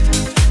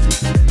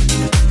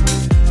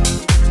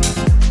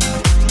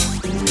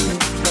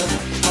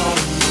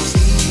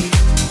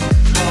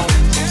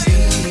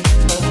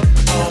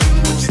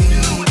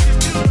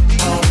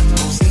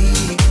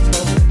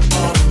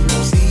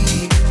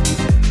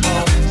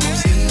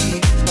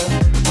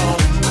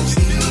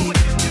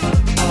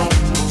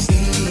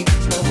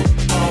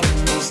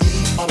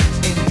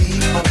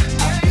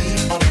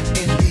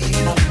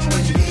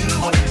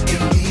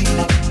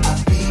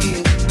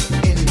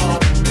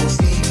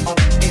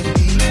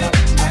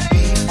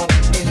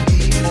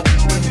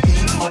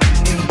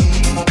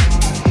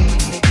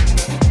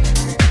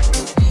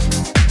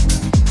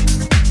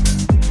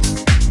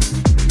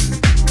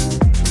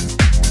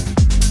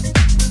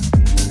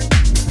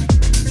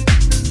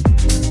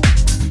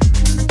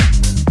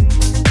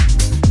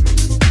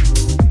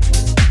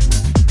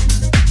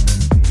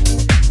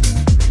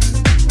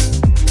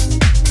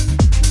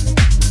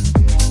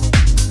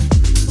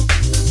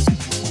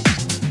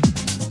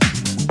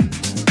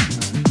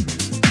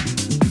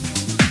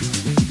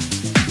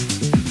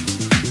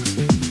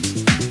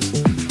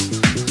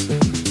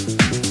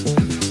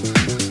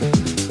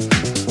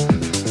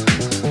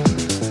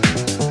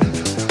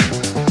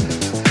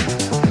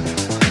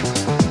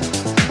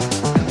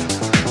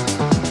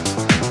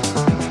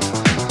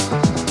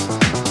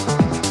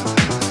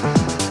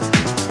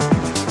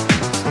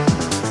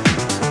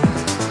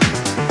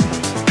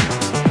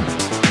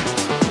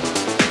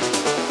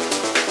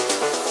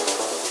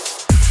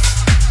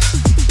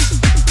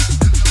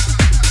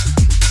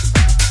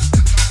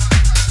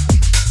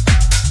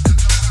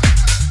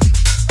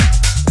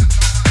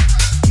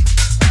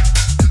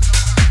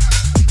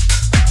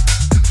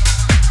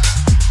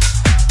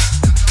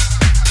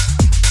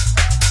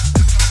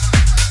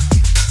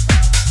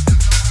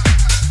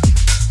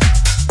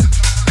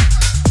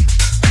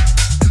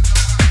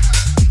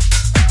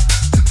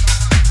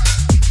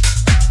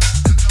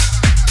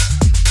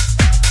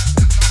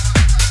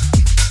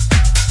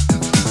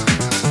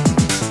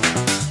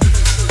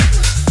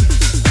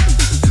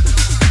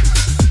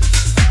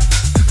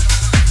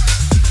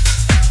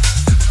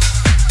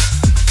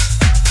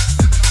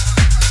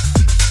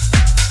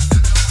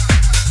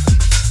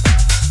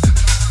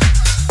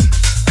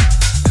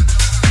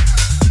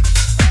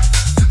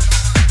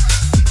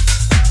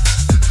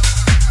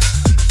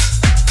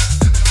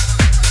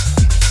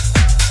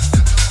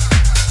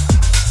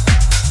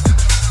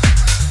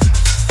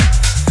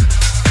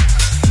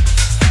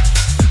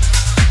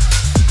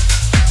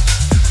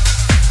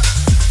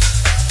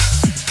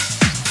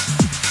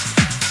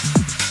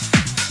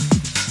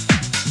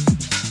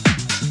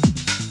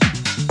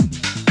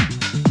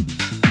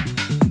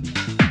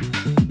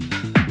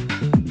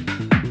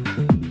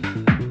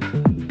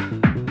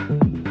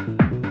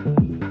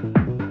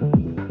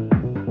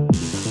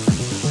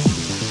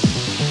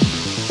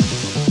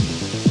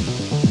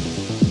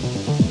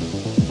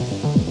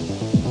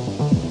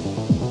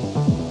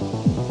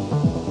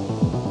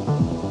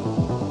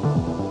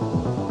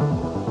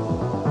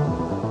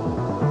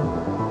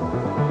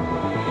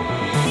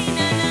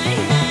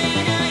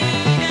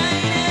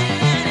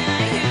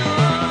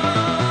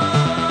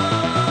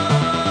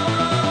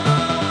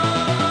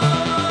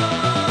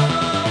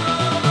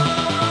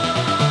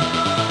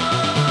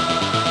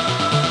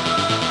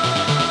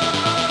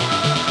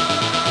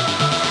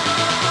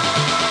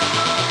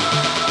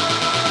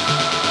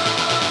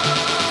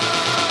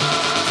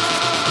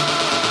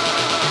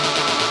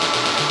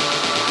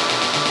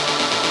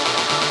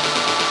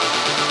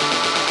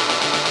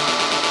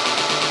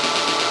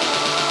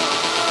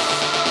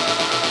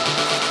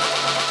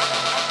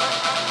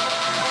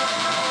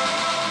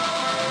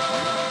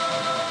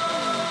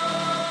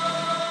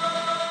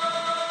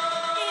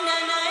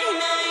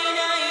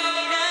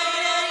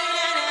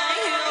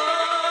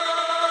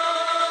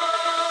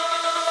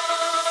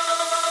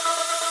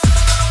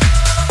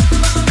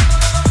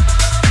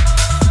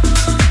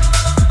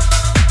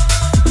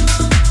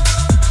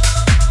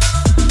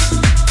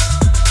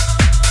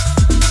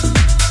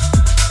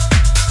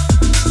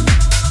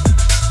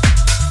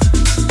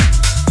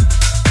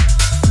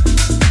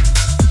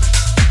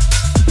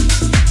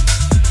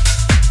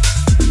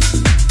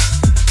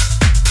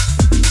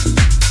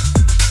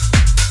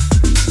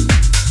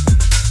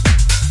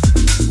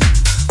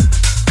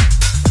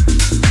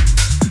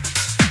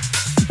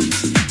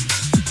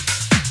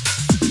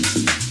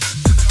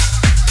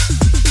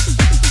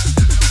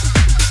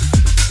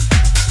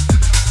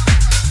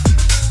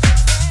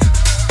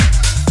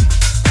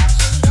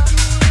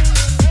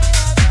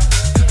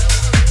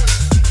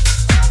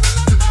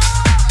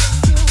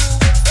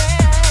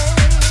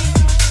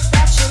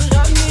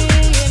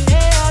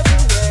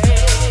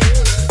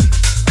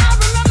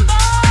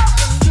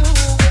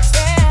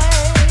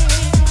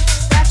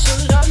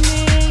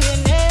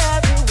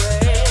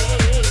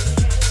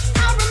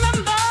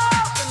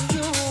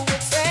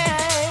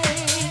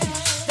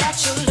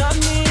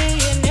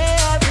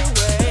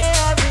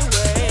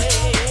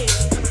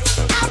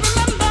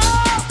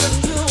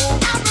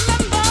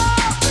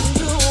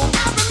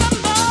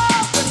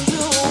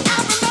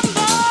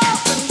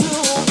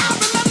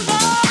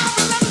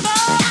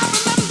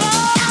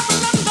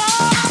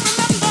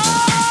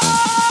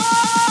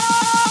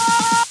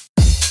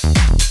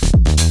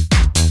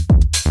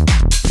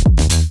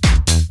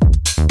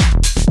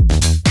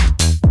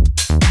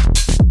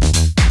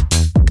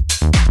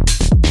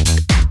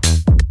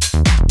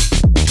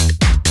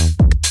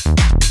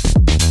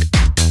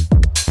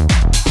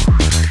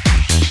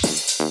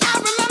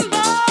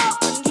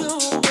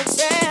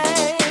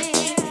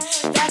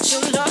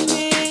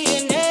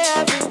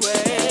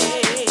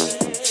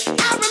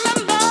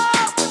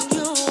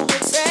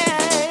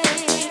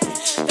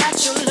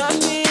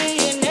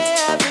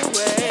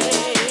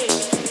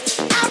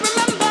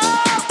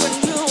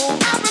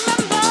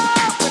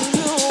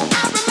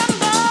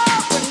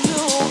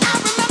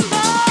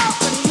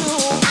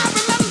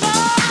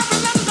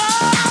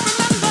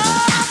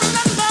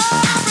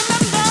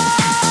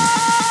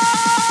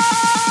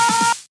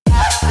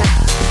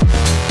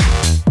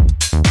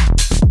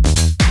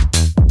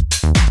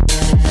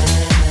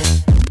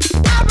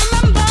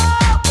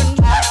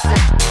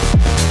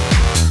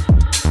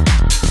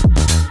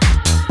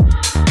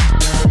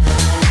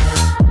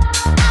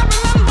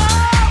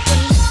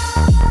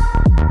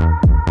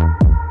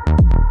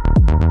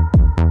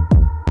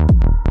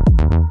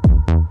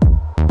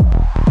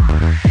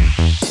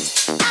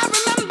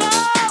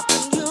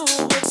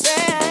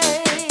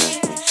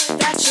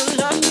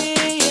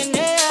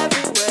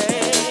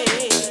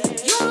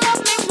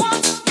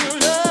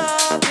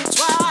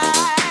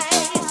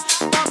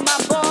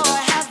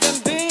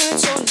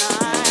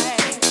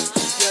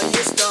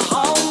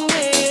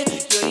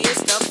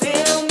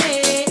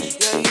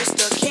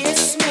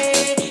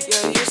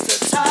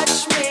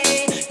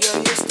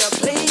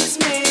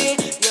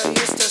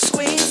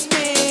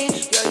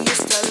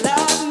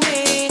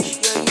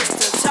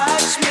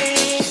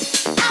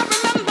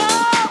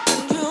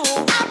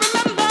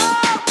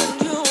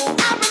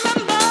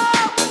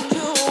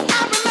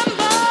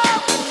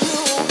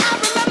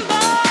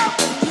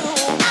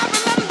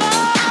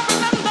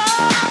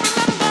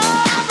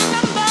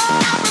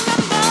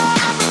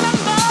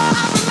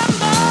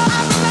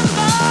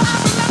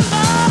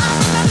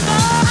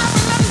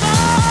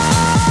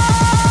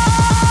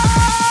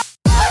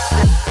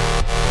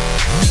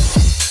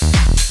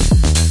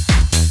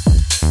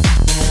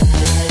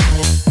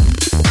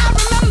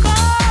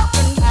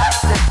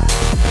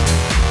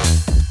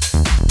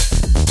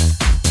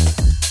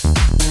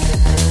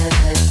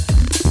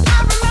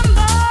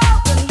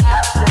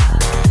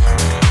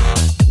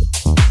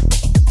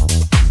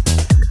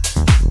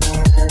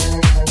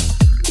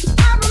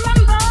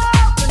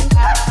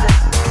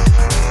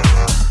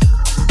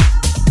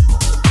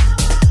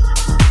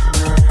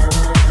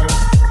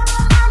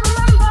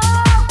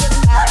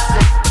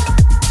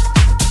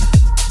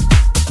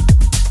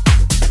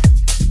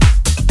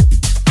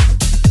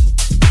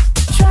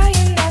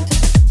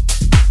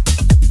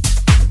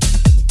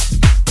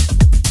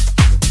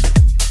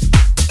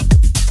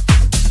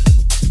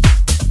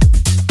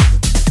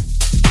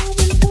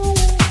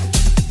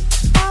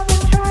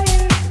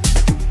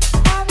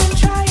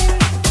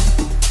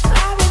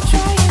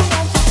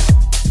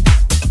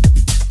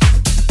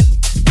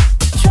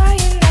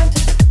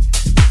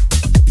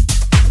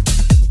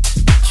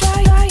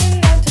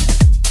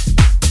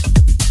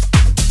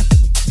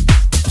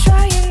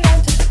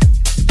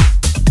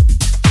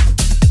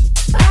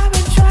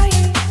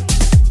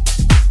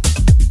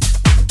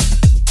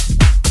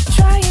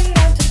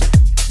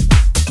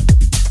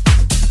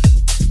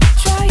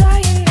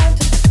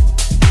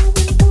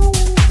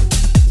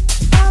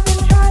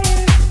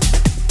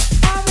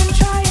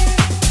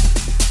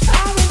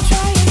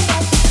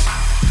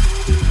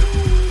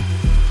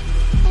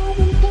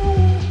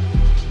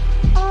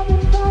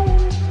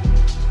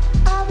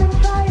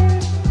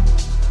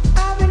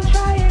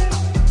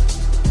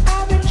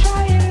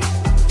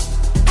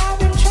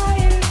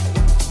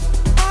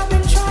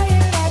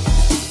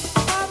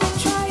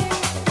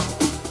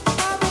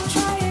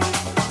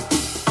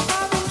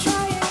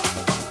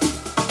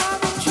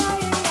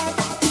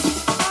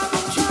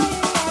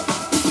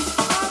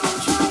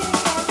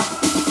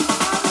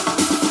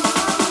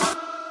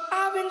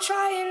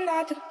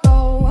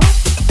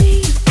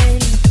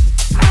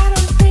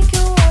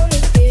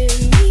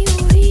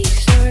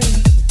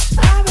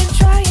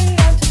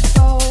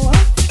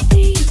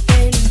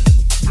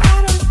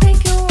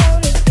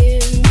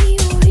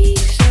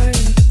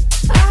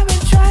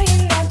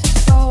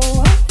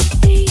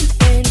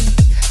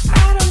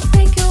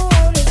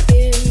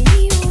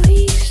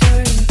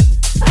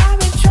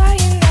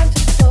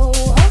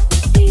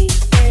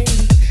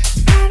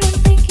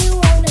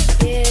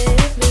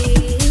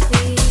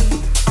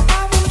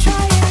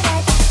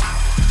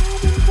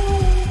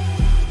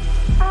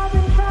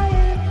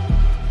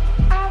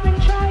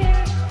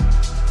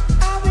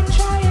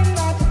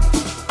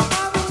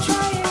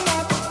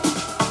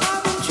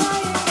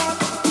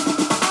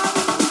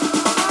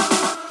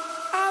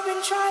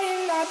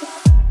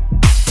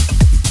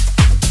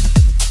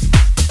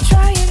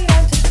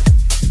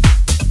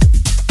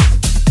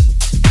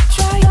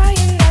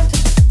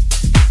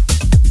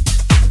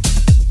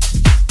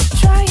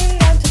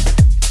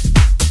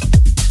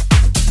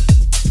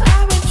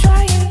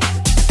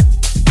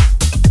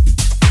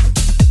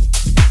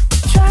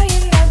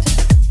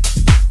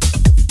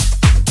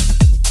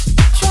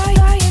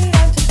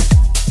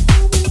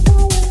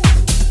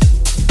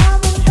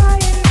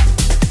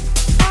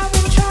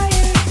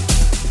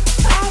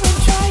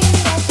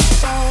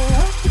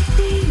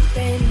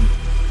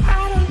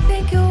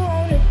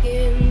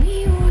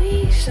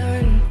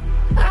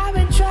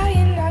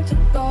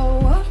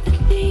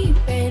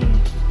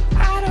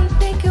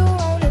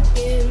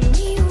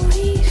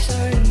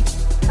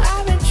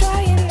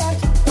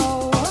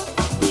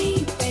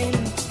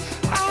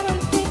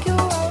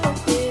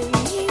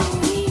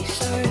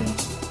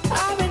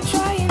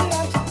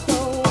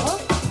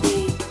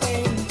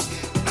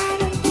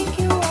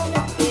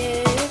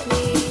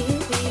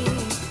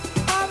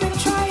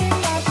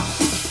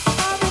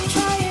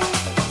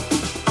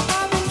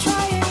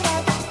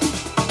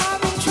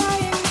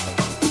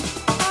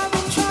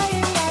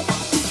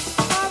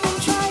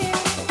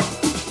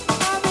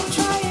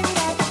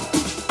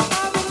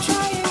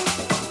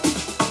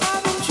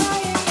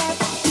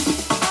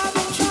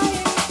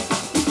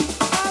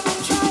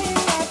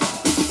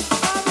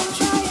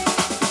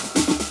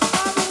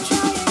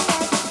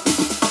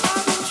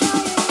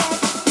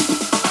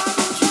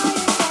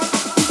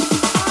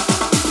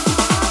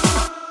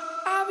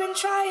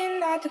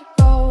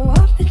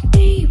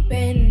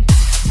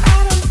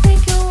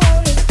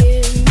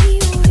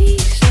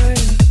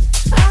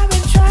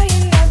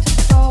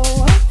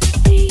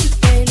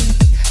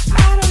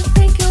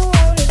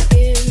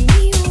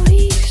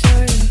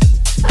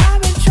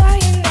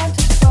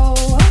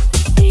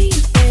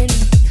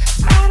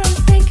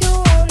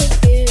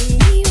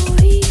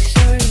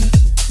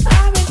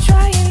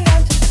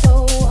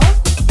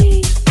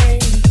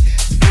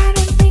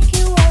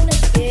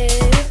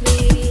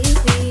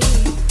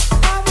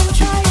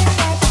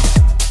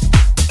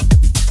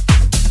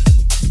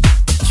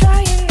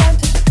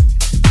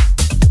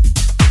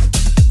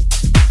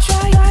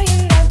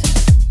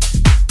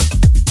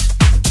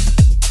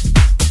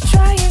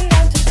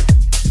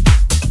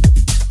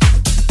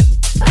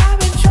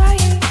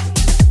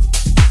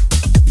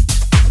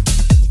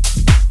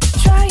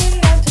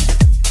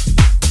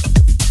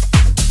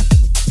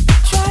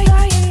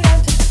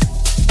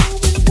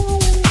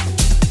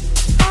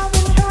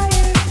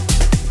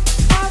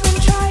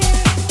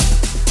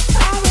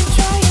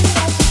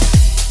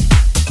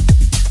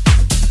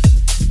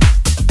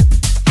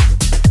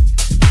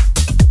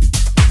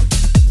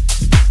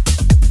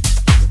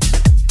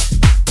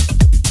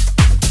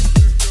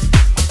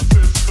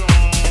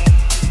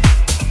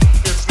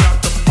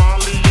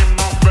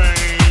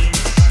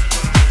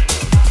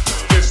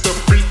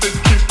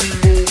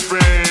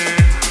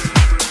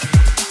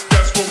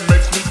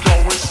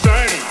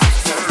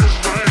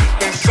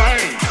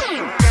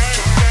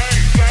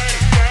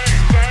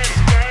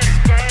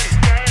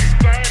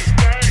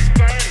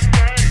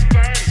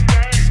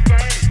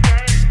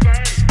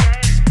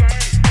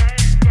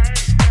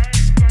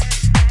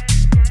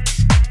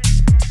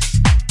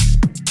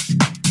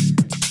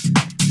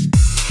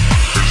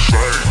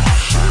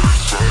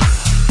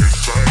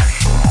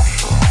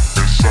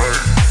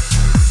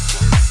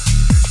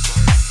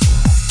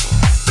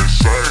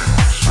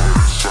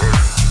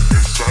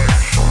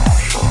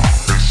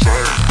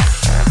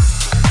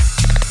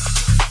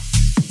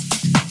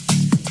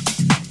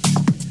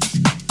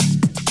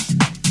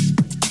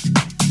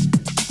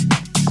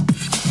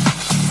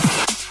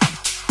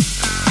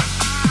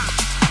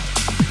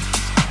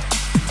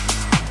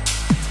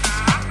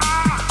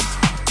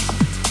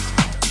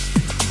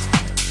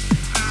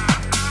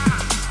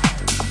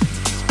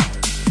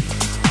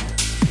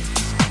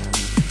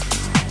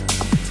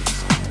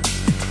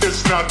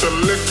It's not the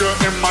liquor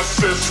in my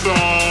system.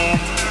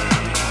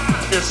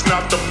 It's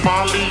not the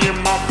Molly in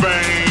my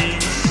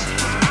veins.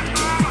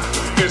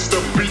 It's the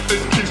beat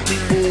that keeps me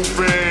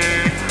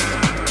moving.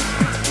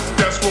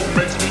 That's what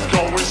makes me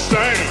go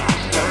insane.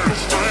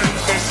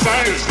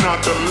 Insane. It's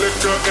not the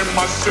liquor in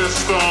my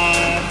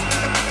system.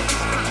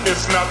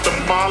 It's not the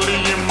Molly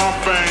in my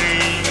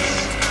veins.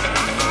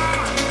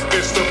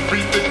 It's the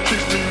beat that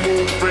keeps me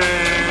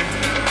moving.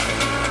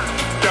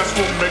 That's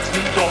what makes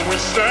me go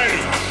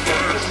insane.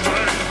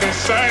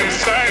 Insane,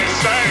 insane,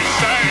 insane,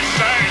 insane,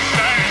 insane,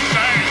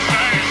 insane,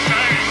 insane,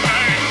 insane,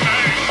 insane,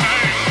 insane, insane.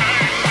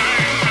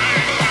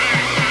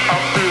 I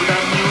feel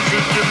that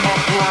music in my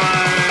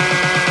brain.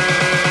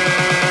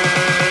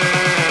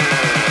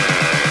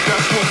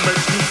 That's what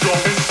makes me go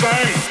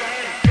insane.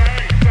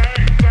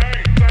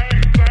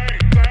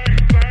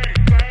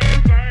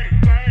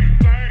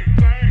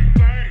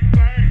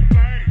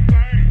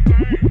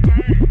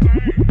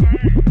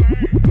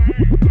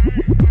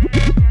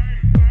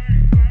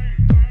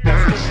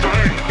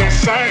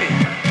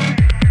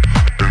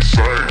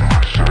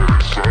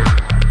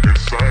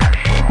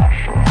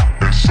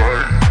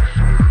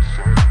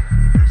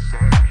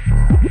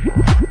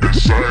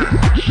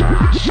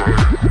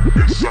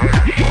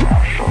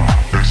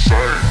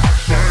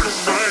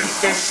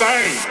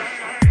 Insane.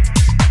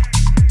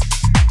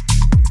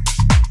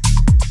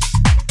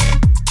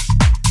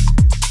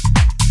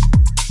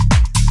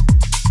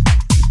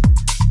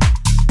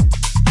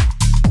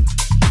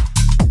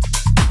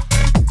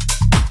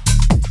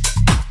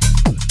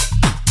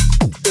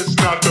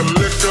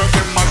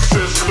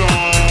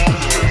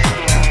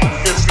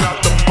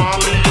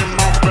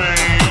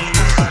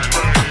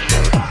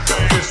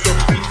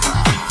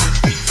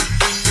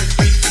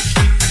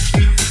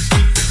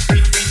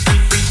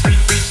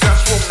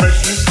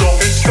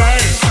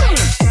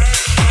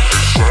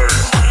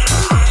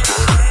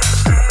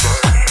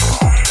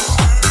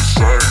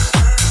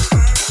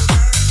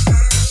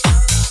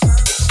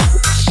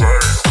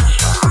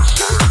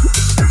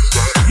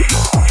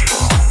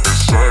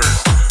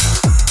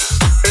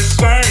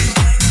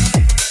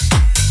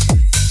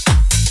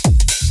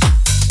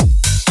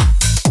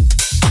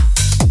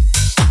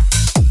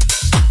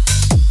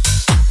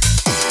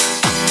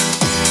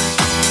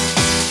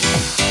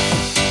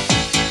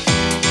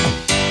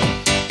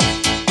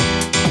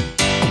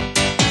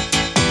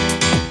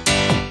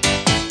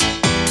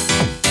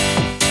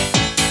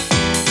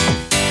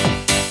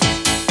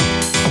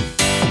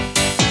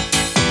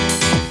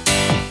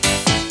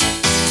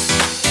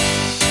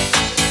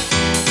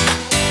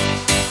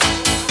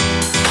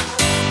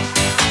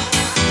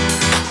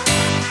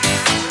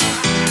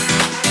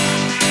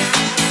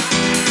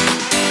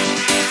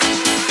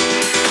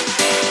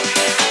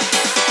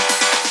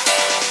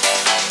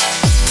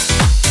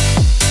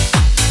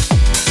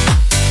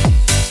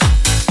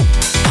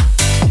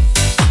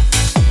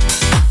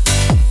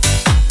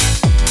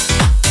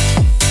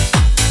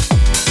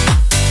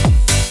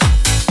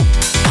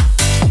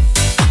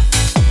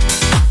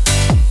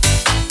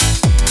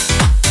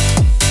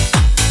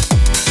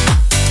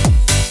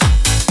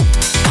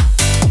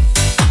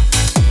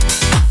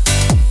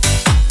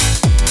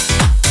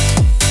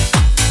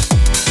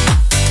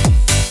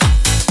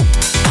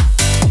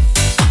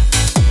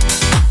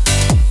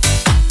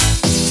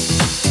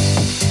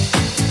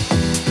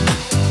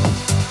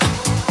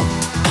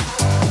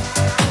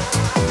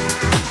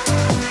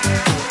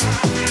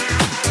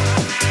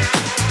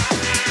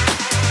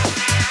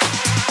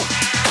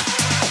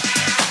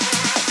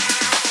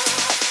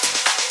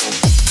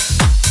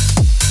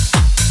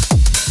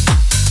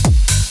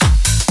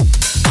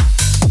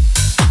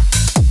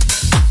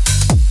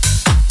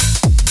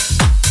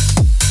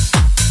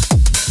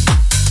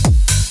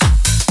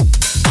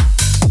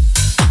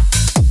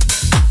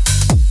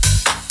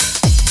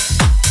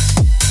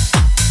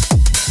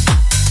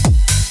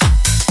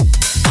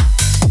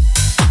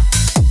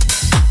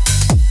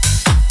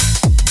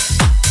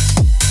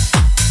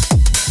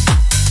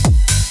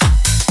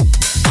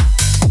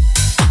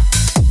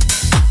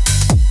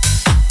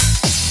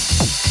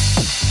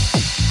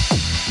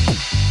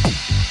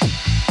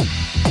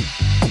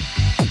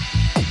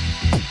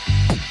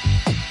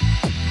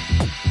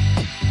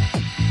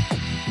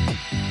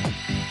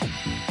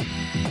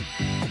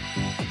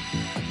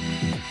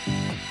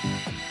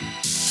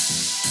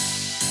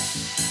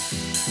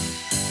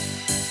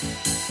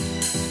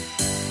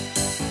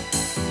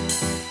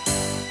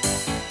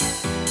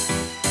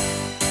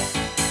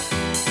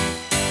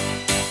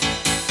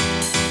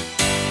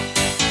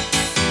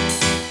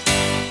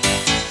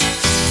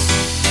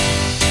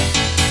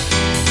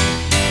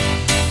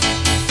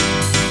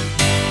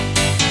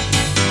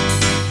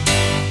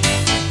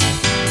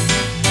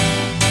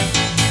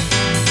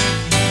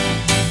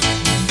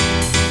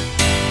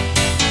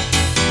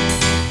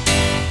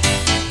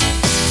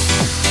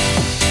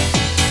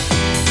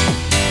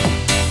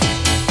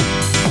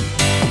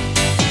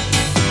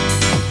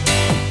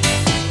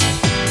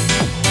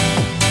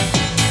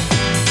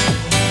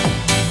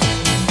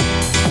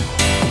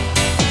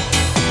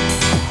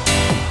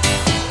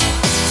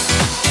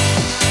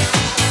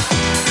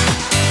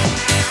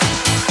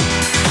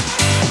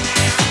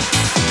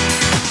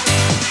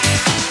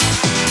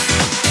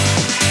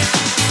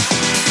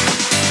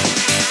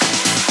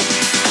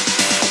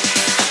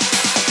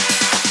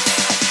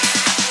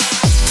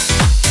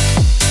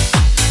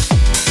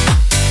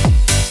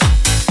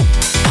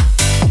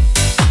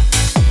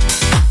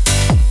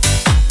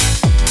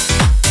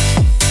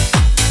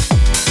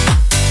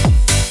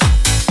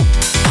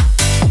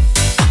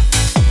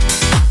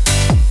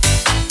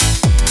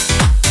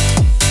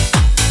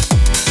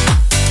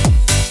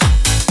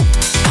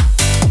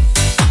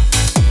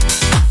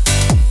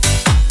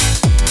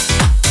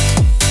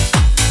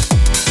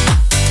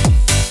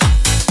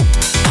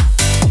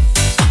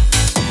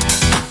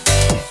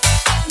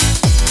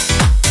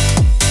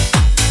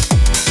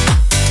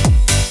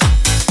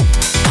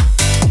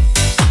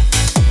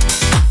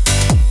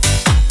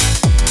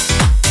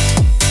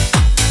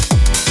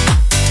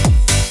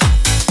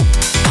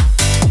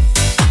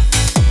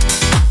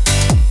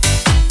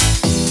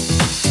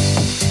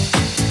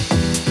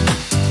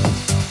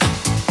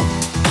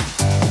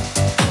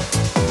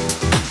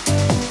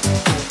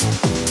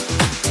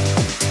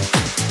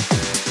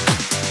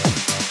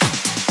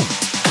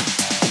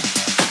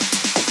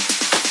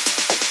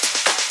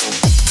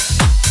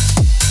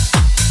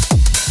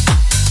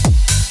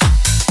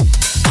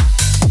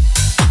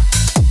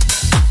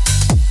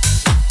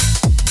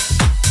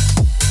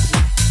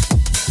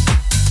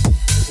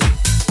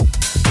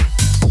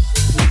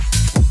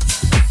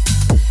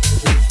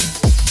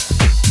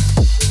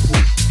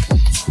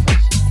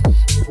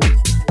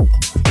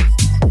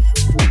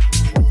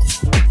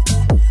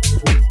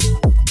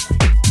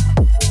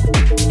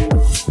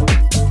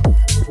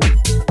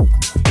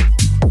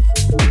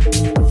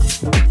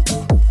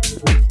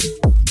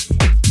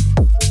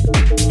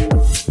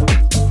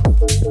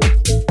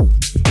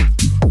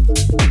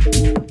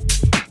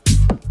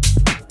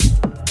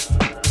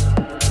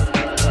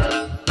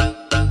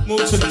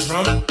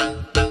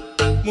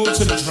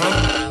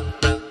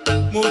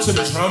 to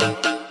the drum.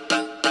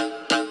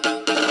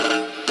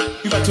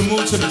 You like to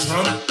move to the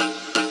drum.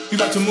 You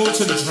like to move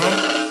to the drum.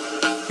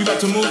 You like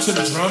to move to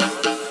the drum.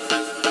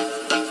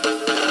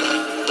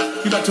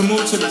 You like to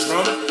move to the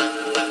drum.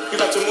 You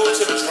like to move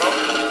to the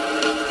drum.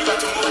 You like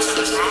to move to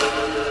the drum.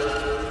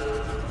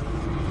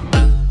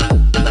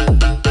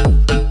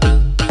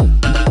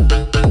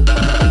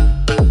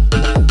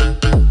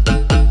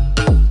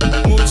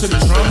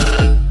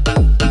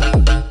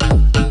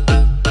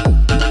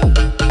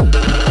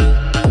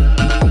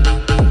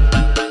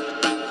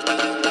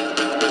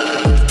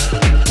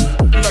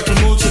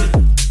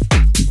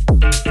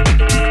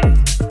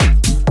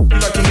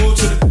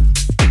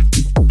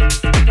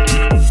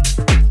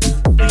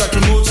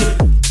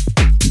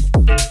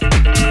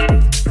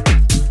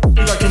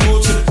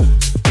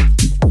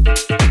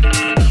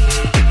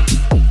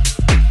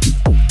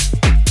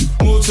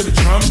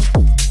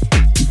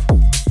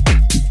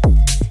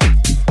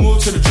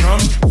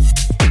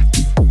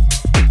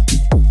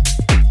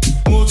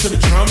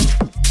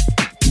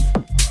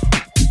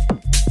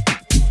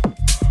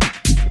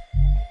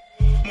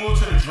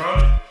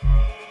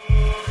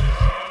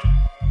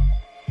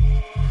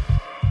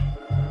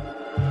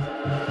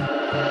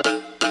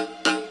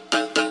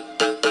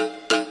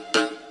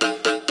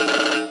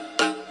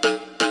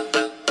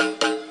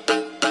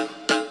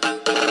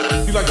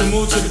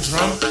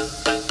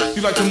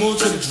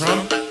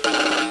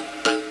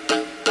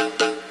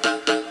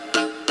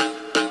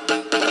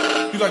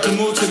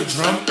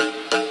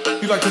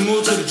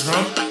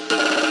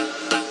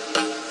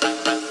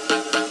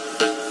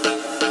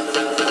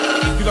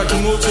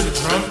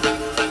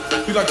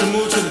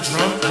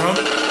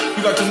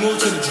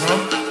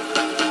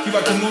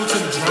 Move to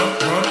the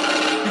drum.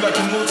 You like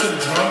to move to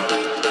the drum.